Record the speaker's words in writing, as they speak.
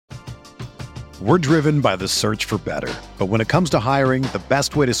We're driven by the search for better. But when it comes to hiring, the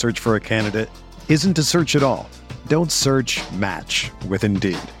best way to search for a candidate isn't to search at all. Don't search, match with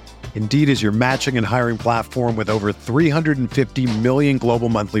Indeed. Indeed is your matching and hiring platform with over 350 million global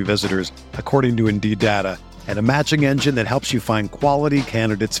monthly visitors, according to Indeed data, and a matching engine that helps you find quality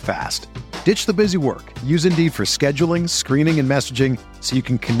candidates fast. Ditch the busy work. Use Indeed for scheduling, screening, and messaging so you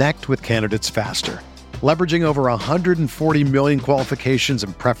can connect with candidates faster. Leveraging over 140 million qualifications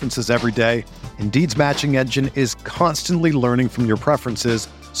and preferences every day, Indeed's matching engine is constantly learning from your preferences,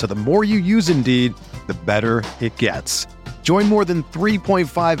 so the more you use Indeed, the better it gets. Join more than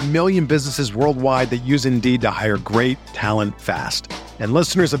 3.5 million businesses worldwide that use Indeed to hire great talent fast. And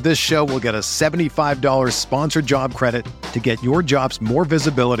listeners of this show will get a $75 sponsored job credit to get your jobs more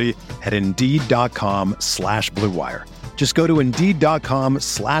visibility at Indeed.com/Blue Wire. Just go to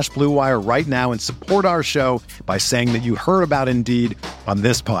Indeed.com/Blue Wire right now and support our show by saying that you heard about Indeed on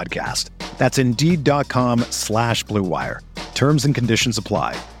this podcast. That's Indeed.com/Blue Wire. Terms and conditions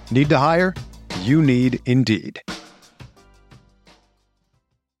apply. Need to hire? You need Indeed.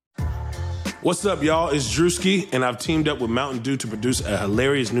 What's up, y'all? It's Drewski, and I've teamed up with Mountain Dew to produce a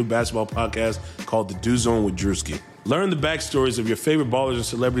hilarious new basketball podcast called The Dew Zone with Drewski. Learn the backstories of your favorite ballers and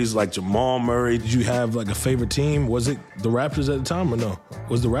celebrities like Jamal Murray. Did you have like a favorite team? Was it the Raptors at the time or no?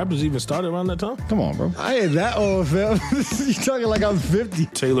 Was the Raptors even started around that time? Come on, bro. I ain't that old, fam. You talking like I'm 50.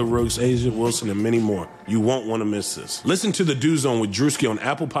 Taylor Rooks, Asia Wilson, and many more. You won't want to miss this. Listen to The Dew Zone with Drewski on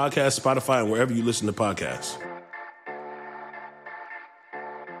Apple Podcasts, Spotify, and wherever you listen to podcasts.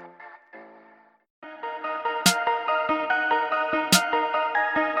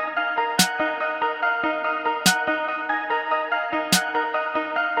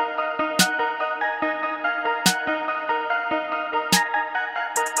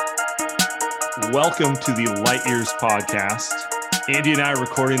 Welcome to the Light Years podcast. Andy and I are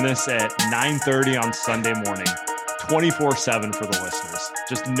recording this at 9:30 on Sunday morning, 24/7 for the listeners.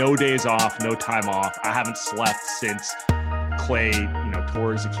 Just no days off, no time off. I haven't slept since Clay,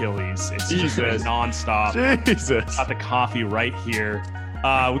 tore his Achilles. It's just been nonstop. Jesus. Got the coffee right here.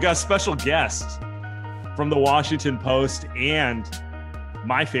 We got a special guest from the Washington Post and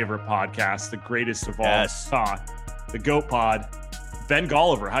my favorite podcast, the greatest of all, the GOAT Pod, Ben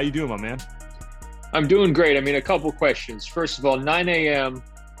Golliver. How you doing, my man? I'm doing great. I mean, a couple questions. First of all, 9 a.m.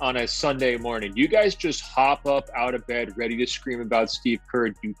 on a Sunday morning. Do you guys just hop up out of bed ready to scream about Steve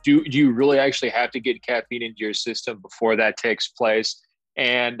Kerr? Do you really actually have to get caffeine into your system before that takes place?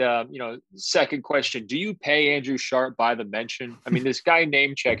 And, second question, do you pay Andrew Sharp by the mention? I mean, this guy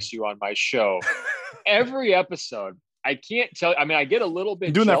name checks you on my show every episode. I can't tell. I mean, I get a little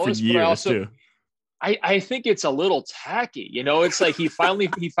bit doing jealous, that for years, too. I think it's a little tacky, It's like he finally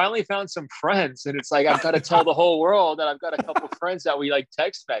found some friends, and it's like I've got to tell the whole world that I've got a couple friends that we like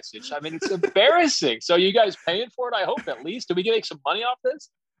text message. I mean, it's embarrassing. So you guys paying for it? I hope at least. Do we get some money off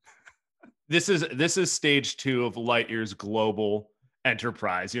this? This is stage 2 of Light Years global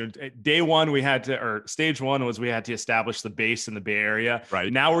enterprise. Day one stage 1 was we had to establish the base in the Bay Area.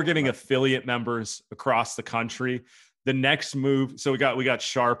 Right now we're getting affiliate members across the country. The next move, so we got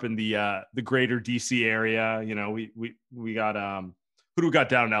Sharp in the greater DC area. We got who do we got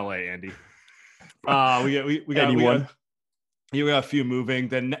down in LA, Andy? We got anyone. We got a few moving.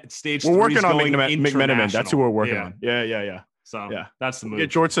 Then stage we're working on McMenamin. That's who we're working on. Yeah. So that's the move.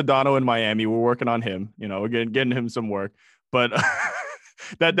 Get George Sedano in Miami. We're working on him. We're getting him some work. But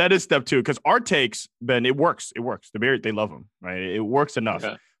that is step 2 because our takes, Ben, it works. They love him, right? It works enough.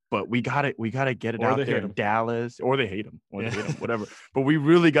 Okay. But we gotta get it out there in Dallas, or they hate him, whatever. But we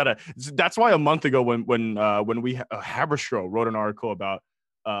really gotta. That's why a month ago, when Haberstroh wrote an article about,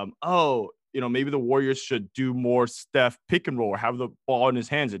 maybe the Warriors should do more Steph pick and roll or have the ball in his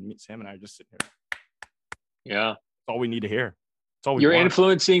hands, and Sam and I are just sitting here. Yeah, that's all we need to hear. That's all we You're want.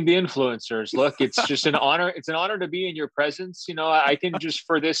 Influencing the influencers. Look, it's just an honor. It's an honor to be in your presence. I can just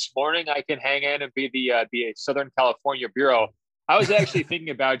for this morning, I can hang in and be the Southern California bureau. I was actually thinking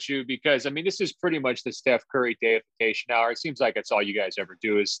about you because, I mean, this is pretty much the Steph Curry deification hour. It seems like it's all you guys ever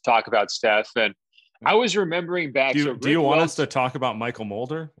do is talk about Steph. And I was remembering back. Do you want us to talk about Michael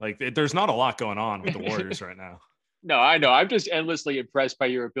Mulder? There's not a lot going on with the Warriors right now. No, I know. I'm just endlessly impressed by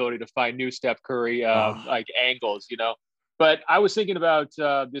your ability to find new Steph Curry angles, But I was thinking about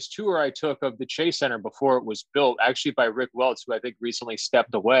this tour I took of the Chase Center before it was built, actually by Rick Welts, who I think recently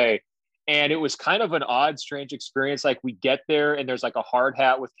stepped away. And it was kind of an odd, strange experience. Like we get there and there's like a hard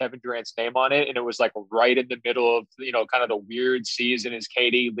hat with Kevin Durant's name on it. And it was like right in the middle of, kind of the weird season is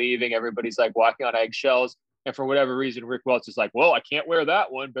KD leaving. Everybody's like walking on eggshells. And for whatever reason, Rick Welts is like, well, I can't wear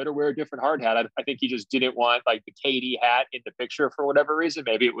that one. Better wear a different hard hat. I think he just didn't want like the KD hat in the picture for whatever reason.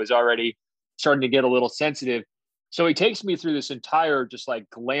 Maybe it was already starting to get a little sensitive. So he takes me through this entire just like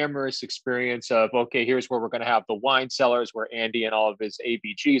glamorous experience of, okay, here's where we're going to have the wine cellars where Andy and all of his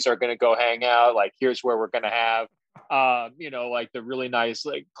ABGs are going to go hang out. Like, here's where we're going to have, like the really nice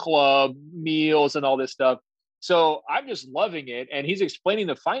like club meals and all this stuff. So I'm just loving it. And he's explaining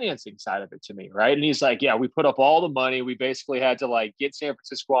the financing side of it to me. Right. And he's like, yeah, we put up all the money. We basically had to like get San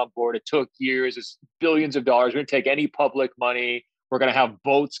Francisco on board. It took years. It's billions of dollars. We didn't take any public money. We're going to have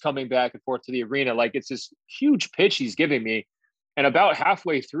boats coming back and forth to the arena. Like, it's this huge pitch he's giving me. And about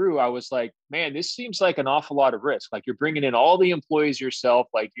halfway through, I was like, man, this seems like an awful lot of risk. Like, you're bringing in all the employees yourself.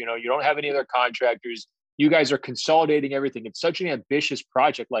 Like, you don't have any other contractors. You guys are consolidating everything. It's such an ambitious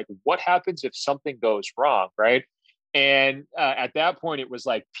project. Like, what happens if something goes wrong? Right. And at that point, it was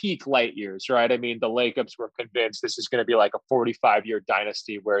like peak light years, right? I mean, the Lakers were convinced this is going to be like a 45-year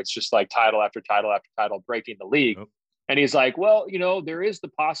dynasty where it's just like title after title after title breaking the league. Oh. And he's like, well, there is the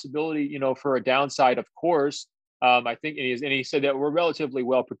possibility, for a downside, of course. I think, and he said that we're relatively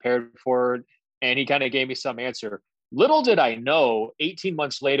well prepared for it. And he kind of gave me some answer. Little did I know, 18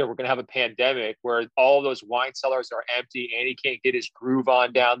 months later, we're going to have a pandemic where all those wine cellars are empty and he can't get his groove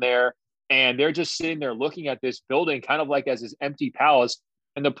on down there. And they're just sitting there looking at this building kind of like as his empty palace.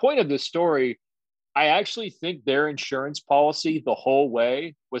 And the point of this story, I actually think their insurance policy the whole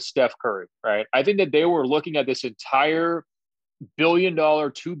way was Steph Curry, right? I think that they were looking at this entire $1 billion,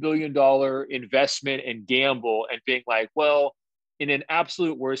 $2 billion investment and gamble and being like, well, in an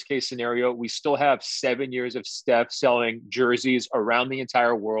absolute worst case scenario, we still have 7 years of Steph selling jerseys around the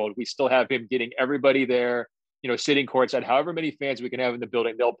entire world. We still have him getting everybody there, sitting courtside, however many fans we can have in the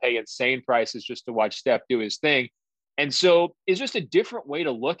building. They'll pay insane prices just to watch Steph do his thing. And so it's just a different way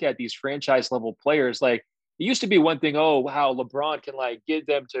to look at these franchise level players. Like, it used to be one thing, oh, wow, LeBron can like get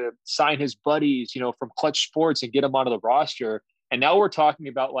them to sign his buddies, from Clutch Sports and get them onto the roster. And now we're talking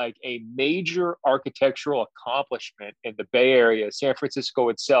about like a major architectural accomplishment in the Bay Area, San Francisco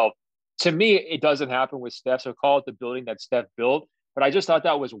itself. To me, it doesn't happen with Steph. So call it the building that Steph built. But I just thought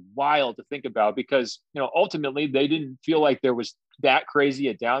that was wild to think about because, ultimately they didn't feel like there was that crazy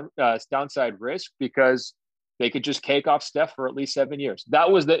a downside risk because they could just cake off Steph for at least 7 years.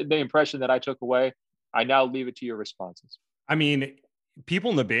 That was the impression that I took away. I now leave it to your responses. I mean, people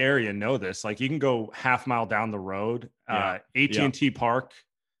in the Bay Area know this. Like, you can go half mile down the road, AT&T Park,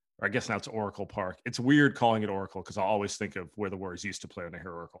 or I guess now it's Oracle Park. It's weird calling it Oracle because I always think of where the Warriors used to play when they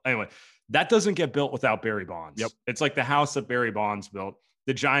hear Oracle. Anyway, that doesn't get built without Barry Bonds. Yep. It's like the house that Barry Bonds built.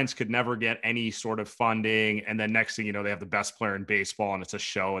 The Giants could never get any sort of funding. And then next thing you know, they have the best player in baseball and it's a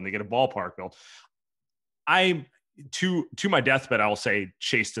show and they get a ballpark built. To my deathbed, I will say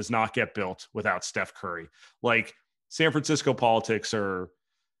Chase does not get built without Steph Curry. Like, San Francisco politics are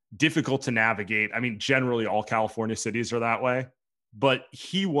difficult to navigate. I mean, generally all California cities are that way, but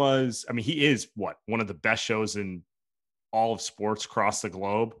he is one of the best shows in all of sports across the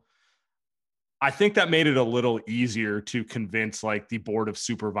globe. I think that made it a little easier to convince like the board of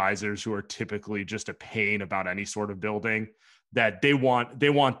supervisors, who are typically just a pain about any sort of building, that they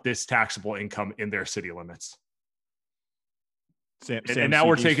want this taxable income in their city limits. And now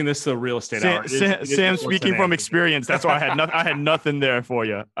we're taking this to the real estate hour. Sam speaking from experience. That's why I had nothing there for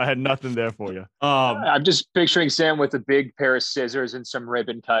you. I'm just picturing Sam with a big pair of scissors and some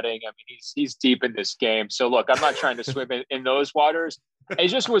ribbon cutting. I mean, he's deep in this game. So look, I'm not trying to swim in those waters. It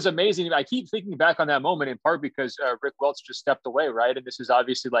just was amazing. I keep thinking back on that moment in part because Rick Welts just stepped away, right? And this is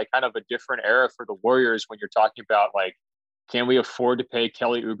obviously like kind of a different era for the Warriors when you're talking about like, can we afford to pay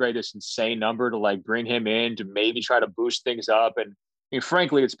Kelly Oubre this insane number to like bring him in to maybe try to boost things up? And I mean,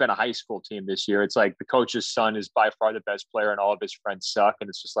 frankly, it's been a high school team this year. It's like the coach's son is by far the best player and all of his friends suck. And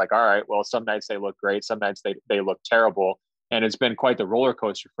it's just like, all right, well, some nights they look great. Some nights they look terrible. And it's been quite the roller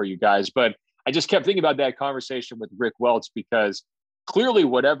coaster for you guys. But I just kept thinking about that conversation with Rick Welts because clearly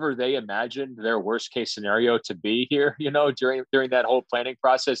whatever they imagined their worst case scenario to be here, during that whole planning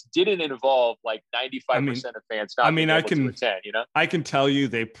process didn't involve like 95% of fans not being able to attend, I can tell you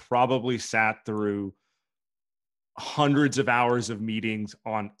they probably sat through hundreds of hours of meetings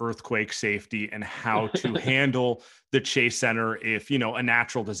on earthquake safety and how to handle the Chase Center if, a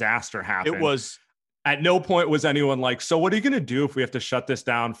natural disaster happened. It was at no point was anyone like, so what are you going to do if we have to shut this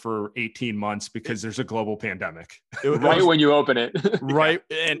down for 18 months because there's a global pandemic? Right when you open it. Right.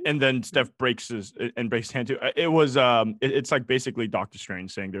 And then Steph breaks his hand too. It was, it's like basically Doctor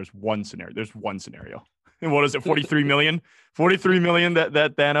Strange saying there's one scenario. And what is it? 43 million? 43 million that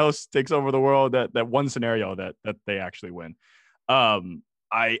Thanos takes over the world, that one scenario that they actually win.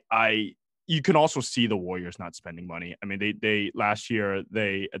 you can also see the Warriors not spending money. I mean, they last year,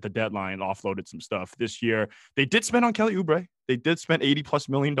 they at the deadline offloaded some stuff. This year, they did spend on Kelly Oubre. They did spend $80+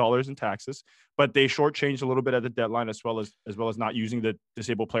 million in taxes, but they shortchanged a little bit at the deadline as well as not using the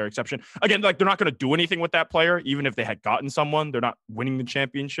disabled player exception. Again, like they're not going to do anything with that player, even if they had gotten someone. They're not winning the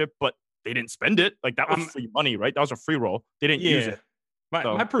championship, but they didn't spend it. Like that was free money, right? That was a free roll. They didn't use it.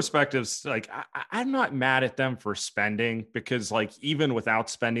 My perspective's like, I'm not mad at them for spending because like even without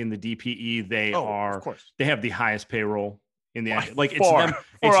spending the DPE, they have the highest payroll in the like it's them,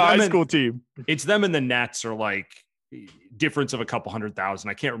 it's a high school team. It's them and the Nets are like difference of a couple 100,000.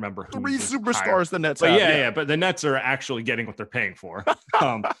 I can't remember who. 3 superstars the Nets but have. But the Nets are actually getting what they're paying for.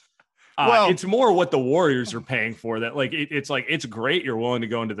 Well, it's more what the Warriors are paying for that. Like it's like, it's great you're willing to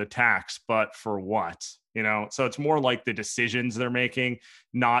go into the tax, but for what? You know, so it's more like the decisions they're making,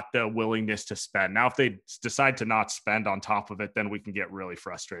 not the willingness to spend. Now, if they decide to not spend on top of it, then we can get really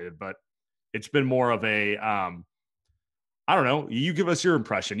frustrated. But it's been more of a, I don't know. You give us your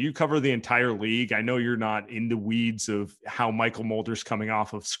impression. You cover the entire league. I know you're not in the weeds of how Michael Mulder's coming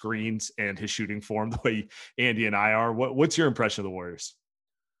off of screens and his shooting form the way Andy and I are. What's your impression of the Warriors?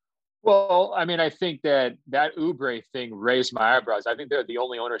 Well, I mean, I think that Oubre thing raised my eyebrows. I think they're the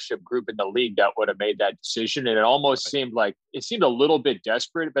only ownership group in the league that would have made that decision. And it almost seemed a little bit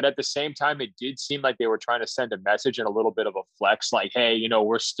desperate, but at the same time, it did seem like they were trying to send a message and a little bit of a flex, like, hey, you know,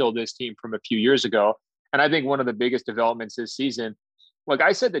 we're still this team from a few years ago. And I think one of the biggest developments this season, like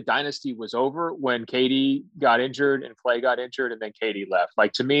I said, the dynasty was over when KD got injured and Clay got injured and then KD left.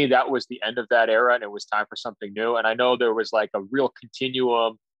 Like, to me, that was the end of that era and it was time for something new. And I know there was like a real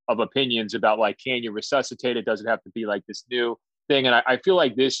continuum of opinions about like, can you resuscitate it? Does it have to be like this new thing? And I feel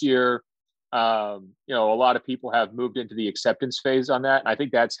like this year, you know, a lot of people have moved into the acceptance phase on that. And I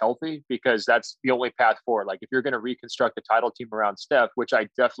think that's healthy because that's the only path forward. Like if you're going to reconstruct the title team around Steph, which I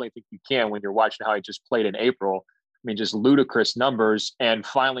definitely think you can when you're watching how he just played in April, I mean, just ludicrous numbers and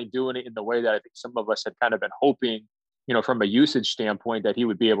finally doing it in the way that I think some of us had kind of been hoping, you know, from a usage standpoint that he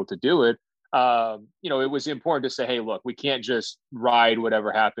would be able to do it. You know, it was important to say, hey, look, we can't just ride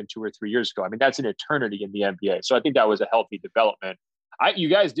whatever happened 2 or 3 years ago. I mean, that's an eternity in the NBA. So I think that was a healthy development. You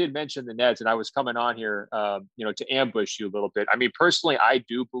guys did mention the Nets, and I was coming on here, you know, to ambush you a little bit. I mean, personally, I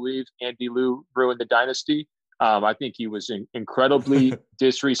do believe Andy Liu ruined the dynasty. I think he was incredibly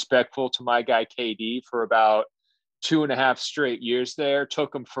disrespectful to my guy KD for about 2.5 straight years there,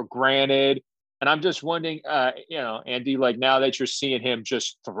 took him for granted. And I'm just wondering, you know, Andy, like now that you're seeing him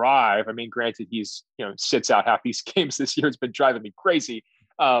just thrive, I mean, granted, he's, you know, sits out half these games this year. It's been driving me crazy.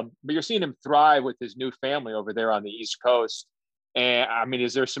 But you're seeing him thrive with his new family over there on the East Coast. And I mean,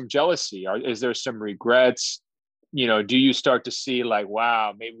 is there some jealousy? Or is there some regrets? You know, do you start to see like,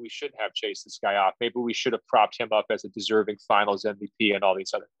 wow, maybe we shouldn't have chased this guy off. Maybe we should have propped him up as a deserving finals MVP and all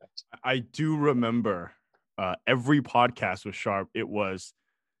these other things. I do remember every podcast with Sharp. It was,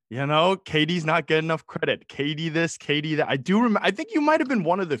 you know, KD's not getting enough credit. KD this, KD that. I do remember. I think you might have been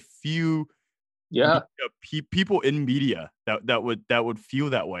one of the few people in media that would feel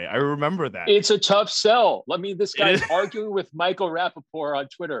that way. I remember that. It's a tough sell. I mean, this guy's arguing with Michael Rappaport on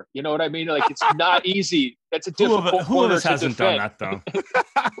Twitter. You know what I mean? Like, it's not easy. That's a difficult who of us hasn't done that, though?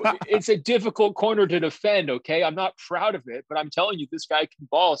 It's a difficult corner to defend, okay? I'm not proud of it, but I'm telling you, this guy can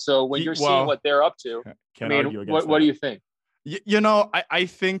ball. So when you're seeing what they're up to, I mean, what do you think? You know, I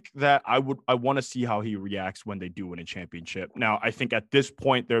think that I want to see how he reacts when they do win a championship. Now, I think at this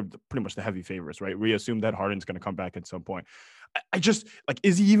point, they're pretty much the heavy favorites, right? We assume that Harden's going to come back at some point. I just, like,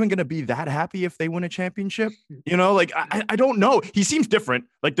 is he even going to be that happy if they win a championship? You know, like, I don't know. He seems different.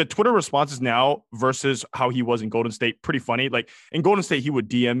 Like, the Twitter responses now versus how he was in Golden State, pretty funny. Like, in Golden State, he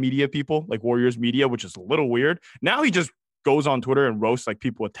would DM media people, like Warriors media, which is a little weird. Now he just goes on Twitter and roasts, like,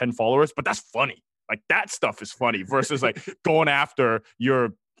 people with 10 followers, but that's funny. Like, that stuff is funny versus like going after your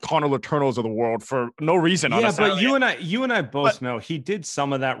Connor Letourneaus of the world for no reason. Yeah, but you and I both know he did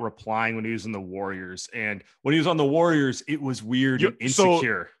some of that replying when he was in the Warriors, and when he was on the Warriors, it was weird and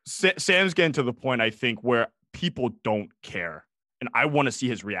insecure. So Sam's getting to the point, I think, where people don't care, and I want to see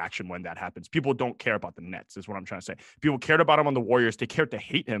his reaction when that happens. People don't care about the Nets, is what I'm trying to say. People cared about him on the Warriors. They cared to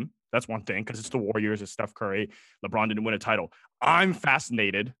hate him. That's one thing, because it's the Warriors. It's Steph Curry. LeBron didn't win a title. I'm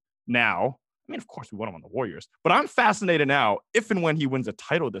fascinated now. I mean, of course, we want him on the Warriors, but I'm fascinated now if and when he wins a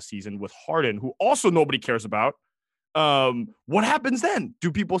title this season with Harden, who also nobody cares about. What happens then?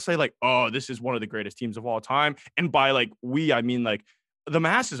 Do people say like, oh, this is one of the greatest teams of all time? And by like I mean like the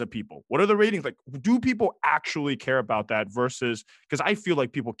masses of people. What are the ratings? Like, do people actually care about that versus, because I feel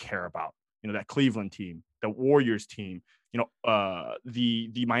like people care about, you know, that Cleveland team, the Warriors team, you know,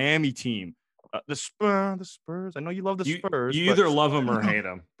 the Miami team. The Spurs. I know you love the Spurs. You either love them or hate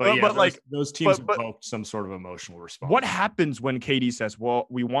them. But yeah, those teams evoked some sort of emotional response. What happens when KD says, well,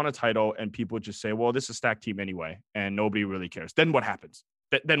 we want a title, and people just say, well, this is a stacked team anyway, and nobody really cares? Then what happens?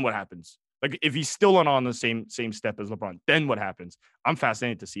 Then what happens? Like, if he's still on the same step as LeBron, then what happens? I'm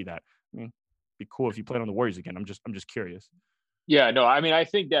fascinated to see that. I mean, it'd be cool if he played on the Warriors again. I'm just curious. Yeah, no, I mean, I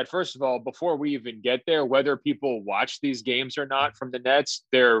think that first of all, before we even get there, whether people watch these games or not from the Nets,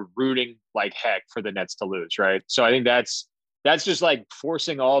 they're rooting like heck for the Nets to lose, right? So I think that's just like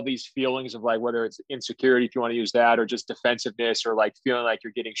forcing all these feelings of like, whether it's insecurity, if you want to use that, or just defensiveness, or like feeling like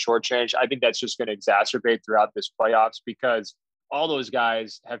you're getting shortchanged. I think that's just going to exacerbate throughout this playoffs, because all those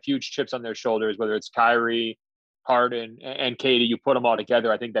guys have huge chips on their shoulders, whether it's Kyrie, Harden, and KD. You put them all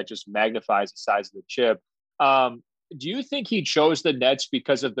together, I think that just magnifies the size of the chip. Do you think he chose the Nets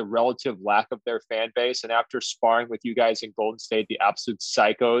because of the relative lack of their fan base? And after sparring with you guys in Golden State, the absolute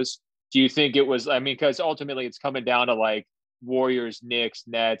psychos, do you think it was, I mean, because ultimately it's coming down to like Warriors, Knicks,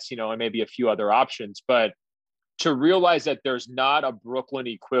 Nets, and maybe a few other options, but to realize that there's not a Brooklyn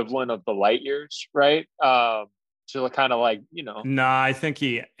equivalent of the light years, right? To kind of like, Nah, I think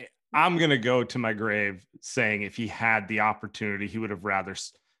I'm going to go to my grave saying if he had the opportunity, he would have rather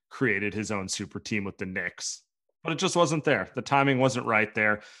created his own super team with the Knicks. But it just wasn't there. The timing wasn't right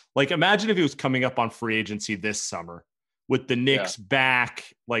there. Like, imagine if he was coming up on free agency this summer with the Knicks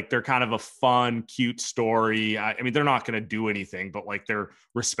back. Like, they're kind of a fun, cute story. I mean, they're not going to do anything, but like they're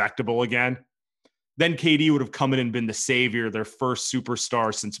respectable again. Then KD would have come in and been the savior, their first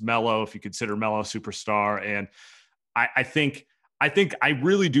superstar since Melo, if you consider Melo a superstar. And I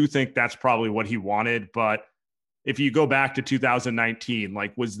really do think that's probably what he wanted. But if you go back to 2019,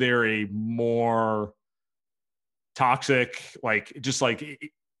 like, was there a more toxic, like just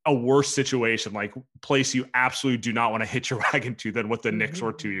like a worse situation, like place you absolutely do not want to hitch your wagon to than what the Knicks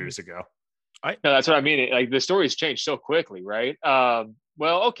were 2 years ago? No, that's what I mean. Like, the story's changed so quickly, right?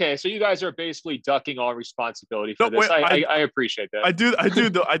 Well, okay, so you guys are basically ducking all responsibility for this. I appreciate that.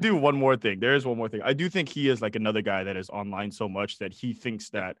 I do one more thing. There is one more thing. I do think he is like another guy that is online so much that he thinks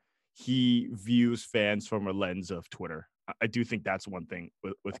that he views fans from a lens of Twitter. I do think that's one thing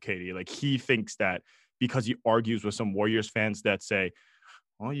with KD. Like, he thinks that because he argues with some Warriors fans that say,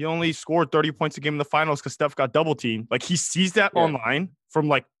 well, you only scored 30 points a game in the finals because Steph got double teamed. Like, he sees that online from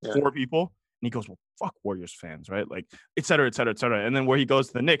like 4 people, and he goes, well, fuck Warriors fans, right? Like, et cetera, et cetera, et cetera. And then where he goes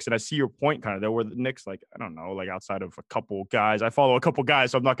to the Knicks, and I see your point kind of there, where the Knicks, like, I don't know, like outside of a couple guys, I follow a couple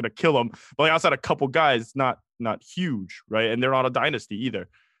guys, so I'm not going to kill them, but like outside a couple guys, it's not huge, right? And they're not a dynasty either.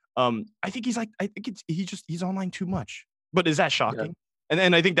 I think he's online too much. But is that shocking? Yeah.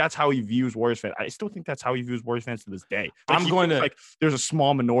 And I think that's how he views Warriors fans. I still think that's how he views Warriors fans to this day. Like, there's a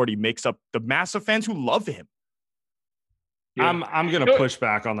small minority makes up the massive fans who love him. Yeah. I'm going to push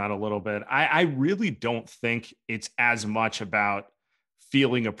back on that a little bit. I really don't think it's as much about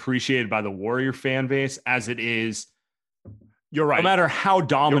feeling appreciated by the Warrior fan base as it is. You're right. No matter how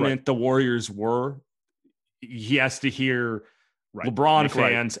dominant the Warriors were, he has to hear LeBron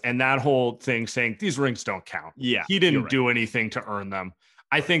fans and that whole thing saying these rings don't count. Yeah, he didn't do anything to earn them.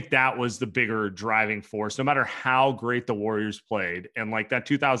 I think that was the bigger driving force, no matter how great the Warriors played. And like, that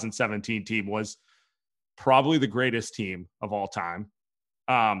 2017 team was probably the greatest team of all time.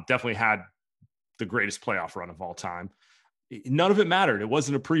 Definitely had the greatest playoff run of all time. None of it mattered. It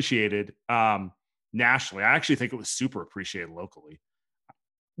wasn't appreciated nationally. I actually think it was super appreciated locally.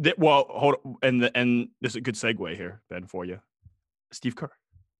 Well, hold on. And this is a good segue here, Ben, for you. Steve Kerr.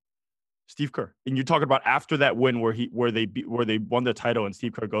 And you're talking about after that win where they won the title, and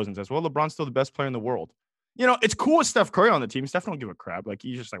Steve Kerr goes and says, well, LeBron's still the best player in the world. It's cool with Steph Curry on the team. Steph don't give a crap. Like,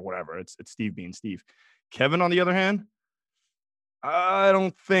 he's just like, whatever. It's Steve being Steve. Kevin, on the other hand, I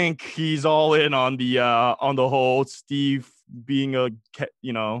don't think he's all in on the whole Steve being a,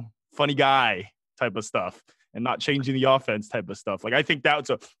 funny guy type of stuff and not changing the offense type of stuff. Like, I think that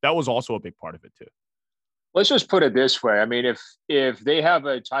was also a big part of it too. Let's just put it this way. I mean, if they have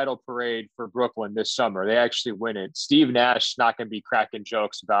a title parade for Brooklyn this summer, they actually win it. Steve Nash is not going to be cracking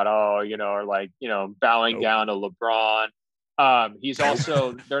jokes about, bowing down to LeBron. He's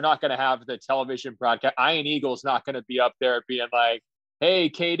also, they're not going to have the television broadcast. Ian Eagle's not going to be up there being like, hey,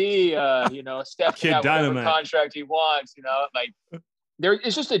 KD, Steph can have whatever contract he wants,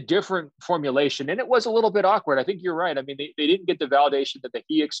 it's just a different formulation. And it was a little bit awkward. I think you're right. I mean, they didn't get the validation that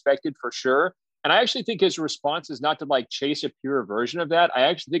he expected for sure. And I actually think his response is not to like chase a pure version of that. I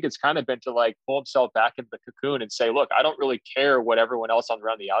actually think it's kind of been to like pull himself back into the cocoon and say, look, I don't really care what everyone else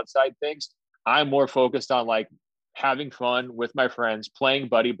around the outside thinks. I'm more focused on like having fun with my friends, playing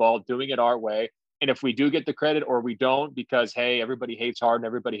buddy ball, doing it our way. And if we do get the credit or we don't, because, hey, everybody hates Harden,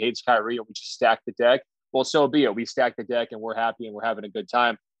 everybody hates Kyrie, and we just stack the deck, well, so be it. We stack the deck and we're happy and we're having a good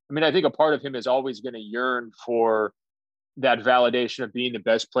time. I mean, I think a part of him is always going to yearn for that validation of being the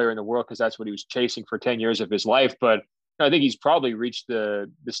best player in the world, because that's what he was chasing for 10 years of his life. But I think he's probably reached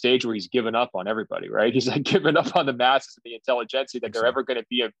the stage where he's given up on everybody, right? He's like given up on the masses and the intelligentsia that they're ever going to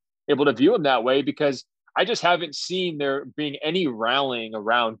be able to view him that way, because I just haven't seen there being any rallying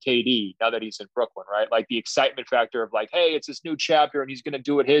around KD now that he's in Brooklyn, right? Like the excitement factor of like, hey, it's this new chapter and he's going to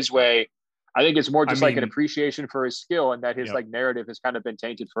do it his way. I think it's more just like an appreciation for his skill, and that his like narrative has kind of been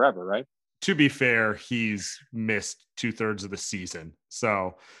tainted forever, right? To be fair, he's missed 2/3 of the season.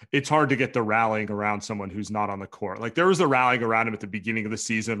 So it's hard to get the rallying around someone who's not on the court. Like there was a rallying around him at the beginning of the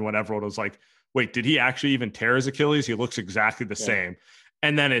season when everyone was like, wait, did he actually even tear his Achilles? He looks exactly the same.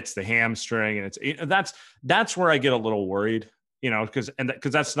 And then it's the hamstring, and that's where I get a little worried, because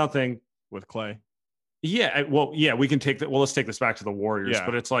that's nothing with Clay. Yeah. Well, yeah, we can take that. Well, let's take this back to the Warriors,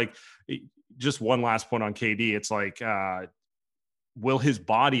 but it's like just one last point on KD. It's like, will his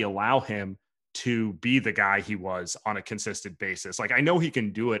body allow him to be the guy he was on a consistent basis? Like, I know he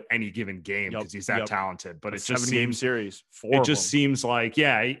can do it any given game because he's that talented, but it just seems series. It just seems like,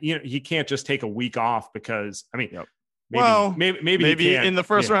 he can't just take a week off because maybe in the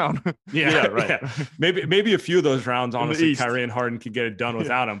first round. Right. Maybe a few of those rounds, honestly, Kyrie and Harden could get it done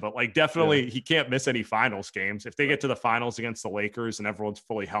without him, but like definitely he can't miss any finals games. If they get to the finals against the Lakers and everyone's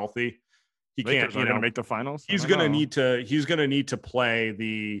fully healthy, he Lakers can't, gonna make the finals. He's going to need to play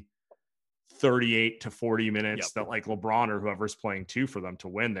the 38 to 40 minutes that like LeBron or whoever's playing too for them to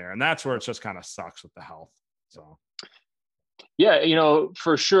win there. And that's where it just kind of sucks with the health. So yeah,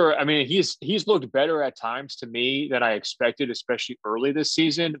 for sure. I mean, he's looked better at times to me than I expected, especially early this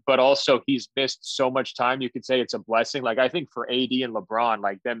season, but also he's missed so much time. You could say it's a blessing. Like I think for AD and LeBron,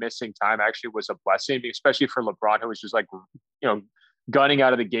 like them missing time actually was a blessing, especially for LeBron, who was just like, gunning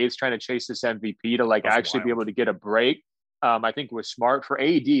out of the gates, trying to chase this MVP to like be able to get a break. I think was smart for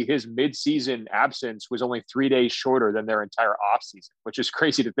AD. His mid-season absence was only 3 days shorter than their entire offseason, which is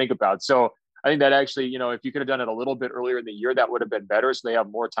crazy to think about. So I think that actually, if you could have done it a little bit earlier in the year, that would have been better. So they have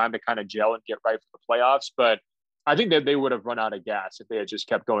more time to kind of gel and get right for the playoffs. But I think that they would have run out of gas if they had just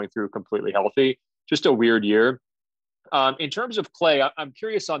kept going through completely healthy. Just a weird year. In terms of Clay, I'm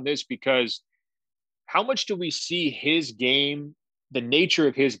curious on this because how much do we see his game, the nature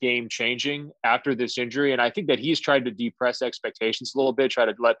of his game changing after this injury? And I think that he's tried to depress expectations a little bit, try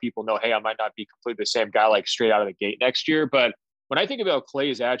to let people know, hey, I might not be completely the same guy like straight out of the gate next year. But when I think about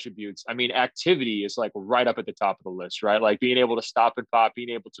Clay's attributes, I mean, activity is like right up at the top of the list, right? Like being able to stop and pop, being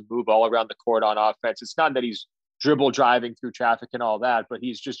able to move all around the court on offense. It's not that he's dribble driving through traffic and all that, but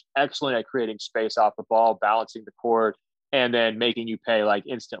he's just excellent at creating space off the ball, balancing the court, and then making you pay like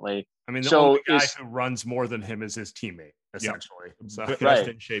instantly. I mean, the only guy who runs more than him is his teammate, essentially. So, best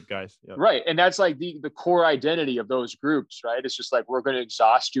in shape guys. Right. And that's like the core identity of those groups, right? It's just like, we're going to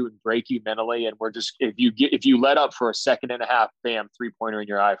exhaust you and break you mentally. And we're just, if you let up for a second and a half, bam, 3-pointer in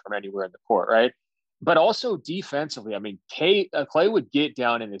your eye from anywhere in the court, right? But also defensively, I mean, Clay would get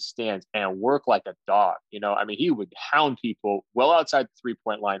down in his stance and work like a dog. I mean, he would hound people well outside the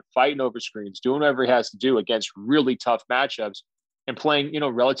 3-point line, fighting over screens, doing whatever he has to do against really tough matchups and playing,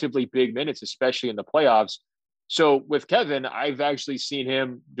 relatively big minutes, especially in the playoffs. So with Kevin, I've actually seen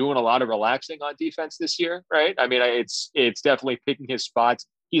him doing a lot of relaxing on defense this year, right? I mean, it's definitely picking his spots.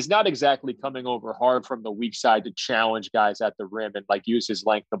 He's not exactly coming over hard from the weak side to challenge guys at the rim and like use his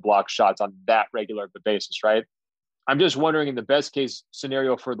length to block shots on that regular basis, right? I'm just wondering, in the best case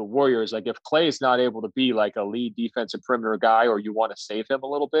scenario for the Warriors, like if Clay is not able to be like a lead defensive perimeter guy, or you want to save him a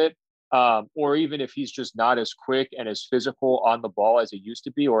little bit, or even if he's just not as quick and as physical on the ball as he used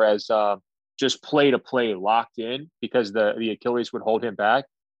to be, or as just play to play locked in because the Achilles would hold him back,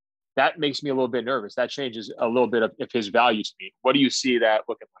 that makes me a little bit nervous. That changes a little bit of his value to me. What do you see that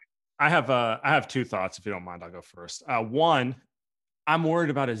looking like? I have two thoughts. If you don't mind, I'll go first. One, I'm worried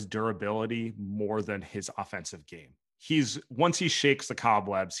about his durability more than his offensive game. Once he shakes the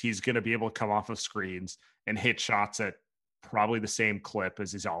cobwebs, he's going to be able to come off of screens and hit shots at probably the same clip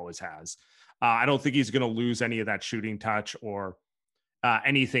as he always has. I don't think he's going to lose any of that shooting touch or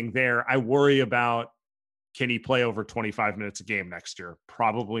anything there. I worry about, can he play over 25 minutes a game next year?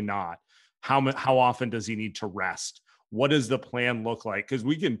 Probably not. How often does he need to rest? What does the plan look like? Because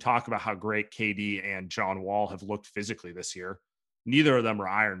we can talk about how great KD and John Wall have looked physically this year. Neither of them are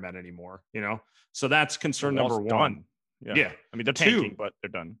Iron Men anymore, So that's concern number one. Yeah. I mean, they're tanking, but they're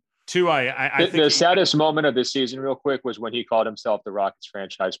done. Two, I think the saddest moment of this season, real quick, was when he called himself the Rockets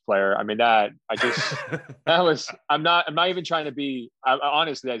franchise player. I mean, I'm not even trying to be,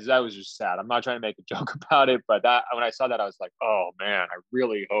 honestly, that was just sad. I'm not trying to make a joke about it, but when I saw that, I was like, oh man, I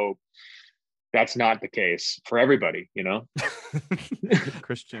really hope that's not the case for everybody, you know?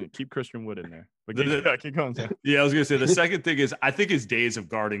 Keep Christian Wood in there. But keep going. Yeah, I was going to say, the second thing is, I think his days of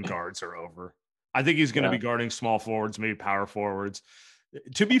guarding guards are over. I think he's going to be guarding small forwards, maybe power forwards.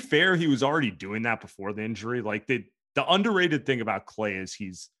 To be fair, he was already doing that before the injury. Like the underrated thing about Clay is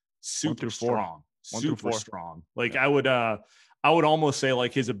he's super strong. Like I would almost say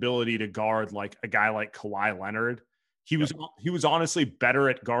like his ability to guard like a guy like Kawhi Leonard. He was honestly better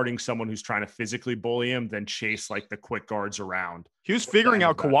at guarding someone who's trying to physically bully him than chase like the quick guards around. He was figuring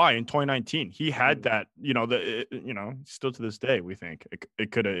out Kawhi in 2019. He had that, still to this day, we think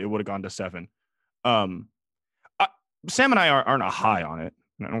it would have gone to 7. Sam and I aren't a high on it.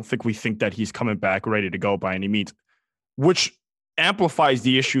 I don't think we think that he's coming back ready to go by any means, which amplifies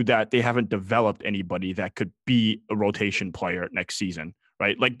the issue that they haven't developed anybody that could be a rotation player next season,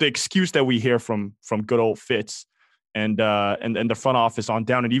 right? Like the excuse that we hear from good old Fitz and the front office on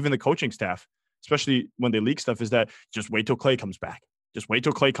down, and even the coaching staff, especially when they leak stuff, is that just wait till Clay comes back. Just wait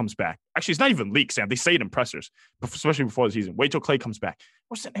till Clay comes back. Actually, it's not even leaks, Sam. They say it in pressers, especially before the season. Wait till Clay comes back.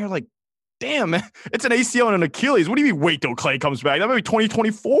 We're sitting here like, damn, man, it's an ACL and an Achilles. What do you mean wait till Clay comes back? That might be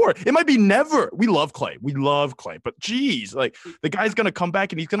 2024. It might be never. We love Clay. But geez, like the guy's going to come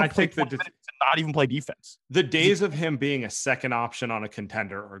back and he's going to play 20 minutes and not even play defense. The days of him being a second option on a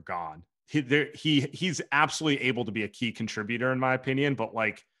contender are gone. He's absolutely able to be a key contributor in my opinion, but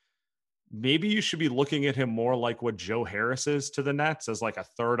like maybe you should be looking at him more like what Joe Harris is to the Nets, as like a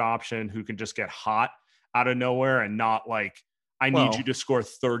third option who can just get hot out of nowhere and not like, I need you to score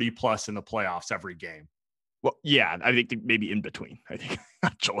 30 plus in the playoffs every game. Well, yeah, I think maybe in between. I think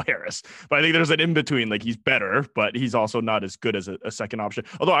not Joe Harris, but I think there's an in between. Like he's better, but he's also not as good as a second option.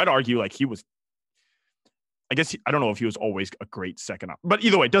 Although I'd argue like he was, I guess I don't know if he was always a great second option, but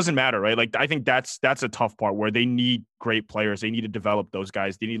either way, it doesn't matter, right? Like I think that's a tough part where they need great players. They need to develop those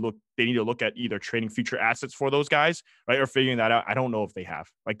guys. They need to look at either trading future assets for those guys, right, or figuring that out. I don't know if they have.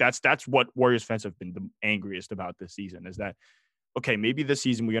 Like that's what Warriors fans have been the angriest about this season is that. Okay, maybe this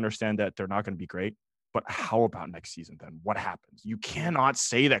season we understand that they're not going to be great, but how about next season then? What happens? You cannot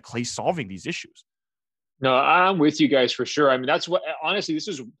say that Clay's solving these issues. No, I'm with you guys for sure. I mean, that's what, honestly, this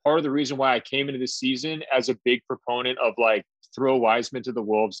is part of the reason why I came into this season as a big proponent of like throw Wiseman to the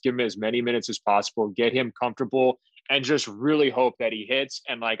Wolves, give him as many minutes as possible, get him comfortable, and just really hope that he hits.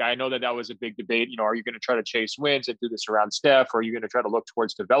 And like, I know that was a big debate. Are you going to try to chase wins and do this around Steph, or are you going to try to look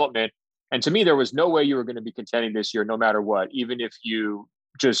towards development? And to me, there was no way you were going to be contending this year, no matter what, even if you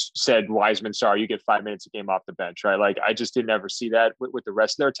just said, Wiseman, sorry, you get 5 minutes a game off the bench, right? Like, I just didn't ever see that with the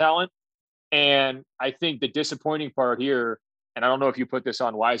rest of their talent. And I think the disappointing part here, and I don't know if you put this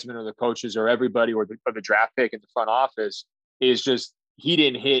on Wiseman or the coaches or everybody or the draft pick in the front office, is just he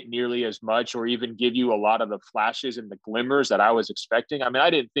didn't hit nearly as much or even give you a lot of the flashes and the glimmers that I was expecting. I mean, I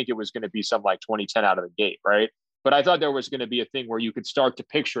didn't think it was going to be something like 2010 out of the gate, right? But I thought there was going to be a thing where you could start to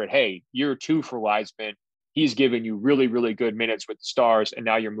picture it. Hey, year 2 for Wiseman, he's given you really, really good minutes with the Stars, and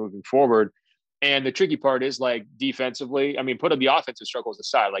now you're moving forward. And the tricky part is like defensively, I mean, put the offensive struggles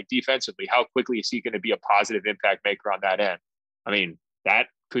aside, like defensively, how quickly is he going to be a positive impact maker on that end? I mean, that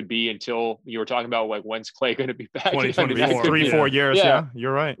could be until you were talking about like when's Clay going to be back? 2024, 3-4 years. Yeah,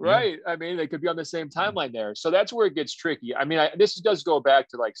 you're right. Right. Yeah. I mean, they could be on the same timeline there. So that's where it gets tricky. I mean, this does go back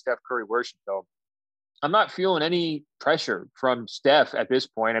to like Steph Curry worship though. I'm not feeling any pressure from Steph at this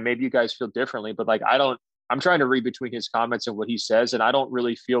point. And maybe you guys feel differently, but like, I'm trying to read between his comments and what he says. And I don't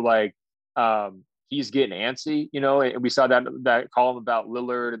really feel like he's getting antsy, and we saw that column about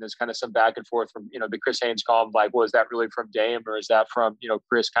Lillard and there's kind of some back and forth from, the Chris Haynes column, like, well, is that really from Dame or is that from,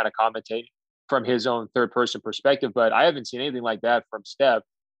 Chris kind of commentating from his own third person perspective? But I haven't seen anything like that from Steph.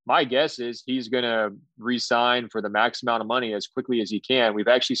 My guess is he's going to re-sign for the max amount of money as quickly as he can. We've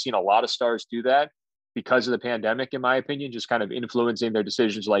actually seen a lot of stars do that because of the pandemic, in my opinion, just kind of influencing their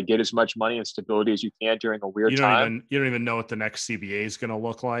decisions, like get as much money and stability as you can during a weird time. You don't even know what the next CBA is going to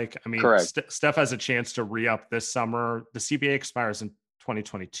look like. I mean, Steph has a chance to re-up this summer. The CBA expires in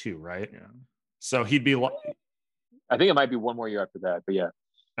 2022, right? Yeah. So he'd be I think it might be one more year after that, but yeah.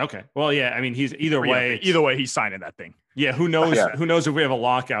 Okay. Well, yeah. I mean, he's either way, he's signing that thing. Yeah. Who knows? Yeah. Who knows if we have a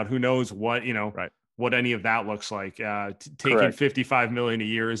lockout? Who knows what, right. what any of that looks like? Taking $55 million a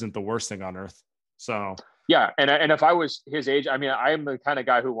year isn't the worst thing on earth. So yeah, and if I was his age, I mean, I'm the kind of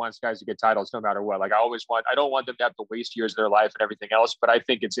guy who wants guys to get titles no matter what. Like I don't want them to have to waste years of their life and everything else, but I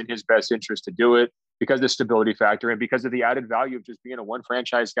think it's in his best interest to do it. because of the stability factor and because of the added value of just being a one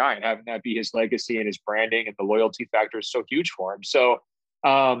franchise guy and having that be his legacy and his branding, and the loyalty factor is so huge for him. So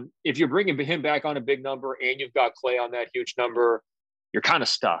if you're bringing him back on a big number and you've got Clay on that huge number, you're kind of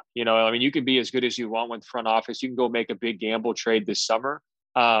stuck. I mean, you can be as good as you want with the front office. You can go make a big gamble trade this summer.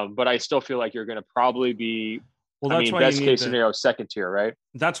 But I still feel like you're going to probably be, best case scenario, second tier, right?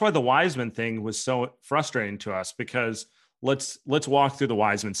 That's why the Wiseman thing was so frustrating to us, because let's walk through the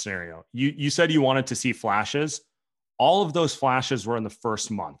Wiseman scenario. You said you wanted to see flashes. All of those flashes were in the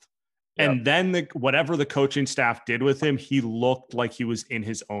first month. Yep. And then whatever the coaching staff did with him, he looked like he was in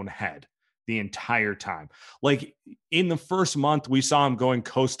his own head the entire time. Like in the first month, we saw him going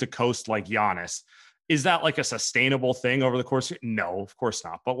coast to coast like Giannis. Is that like a sustainable thing over the course? No, of course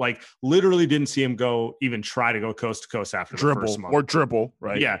not. But like literally didn't see him even try to go coast to coast after the first month. Or dribble,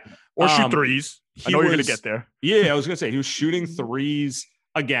 right? Yeah. Or shoot threes. I know you're going to get there. Yeah, I was going to say he was shooting threes.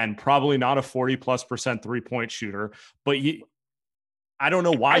 Again, probably not a 40+% 3-point shooter, but I don't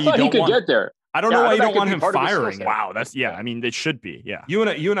know why you don't get there. I don't know why you don't want him firing. Wow, I mean, it should be. Yeah. You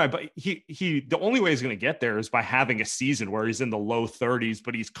and I, but he the only way he's going to get there is by having a season where he's in the low 30s,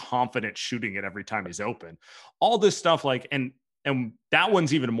 but he's confident shooting it every time he's open. All this stuff, like, and that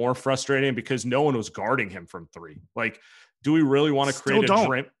one's even more frustrating because no one was guarding him from three. Like, do we really want to create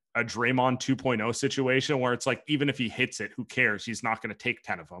a Draymond 2.0 situation where it's like, even if he hits it, who cares? He's not going to take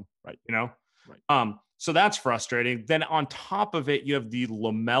 10 of them. Right. Right. So that's frustrating. Then on top of it, you have the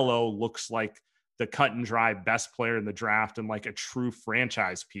LaMelo looks like the cut and dry best player in the draft and like a true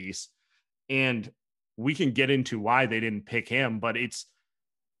franchise piece. And we can get into why they didn't pick him, but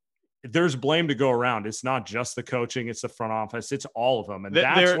there's blame to go around. It's not just the coaching, it's the front office, it's all of them. And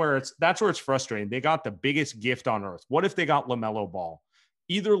that's where it's frustrating. They got the biggest gift on earth. What if they got LaMelo Ball?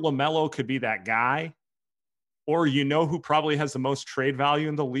 Either LaMelo could be that guy, or who probably has the most trade value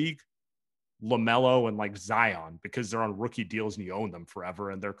in the league? LaMelo and like Zion, because they're on rookie deals and you own them forever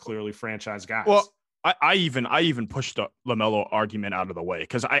and they're clearly franchise guys. Well, I even pushed the LaMelo argument out of the way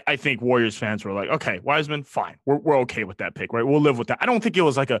because I think Warriors fans were like, okay, Wiseman, fine. We're okay with that pick, right? We'll live with that. I don't think it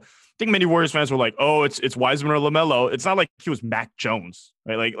was like I think many Warriors fans were like, oh, it's Wiseman or LaMelo. It's not like he was Mac Jones,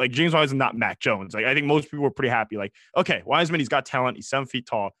 right? Like James Wiseman, not Mac Jones. Like I think most people were pretty happy. Like, okay, Wiseman, he's got talent. He's 7 feet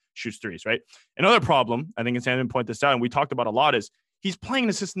tall, shoots threes, right? Another problem, I think, and Sam point this out, and we talked about a lot, is he's playing in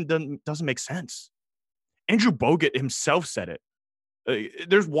a system that doesn't make sense. Andrew Bogut himself said it.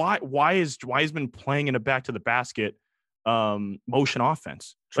 There's why is Wiseman playing in a back to the basket motion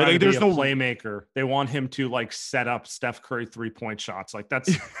offense? Like there's no playmaker. They want him to like set up Steph Curry 3-point shots. Like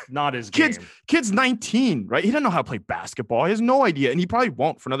that's not his game. Kid's 19, right? He doesn't know how to play basketball. He has no idea, and he probably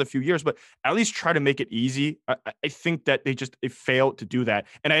won't for another few years. But at least try to make it easy. I think that they failed to do that,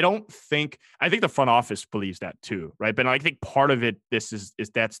 and I think the front office believes that too, right? But I think part of it, is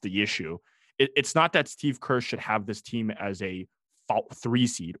that's the issue. It's not that Steve Kerr should have this team as a 3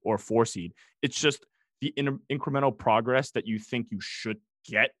 seed or 4 seed. It's just the incremental progress that you think you should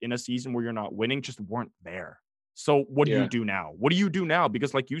get in a season where you're not winning just weren't there. So what do you do now? What do you do now?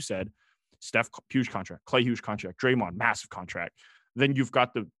 Because like you said, Steph, huge contract, Clay, huge contract, Draymond, massive contract. Then you've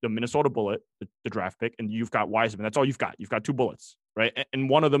got the Minnesota Bullet, the draft pick, and you've got Wiseman. That's all you've got. You've got 2 bullets, right? And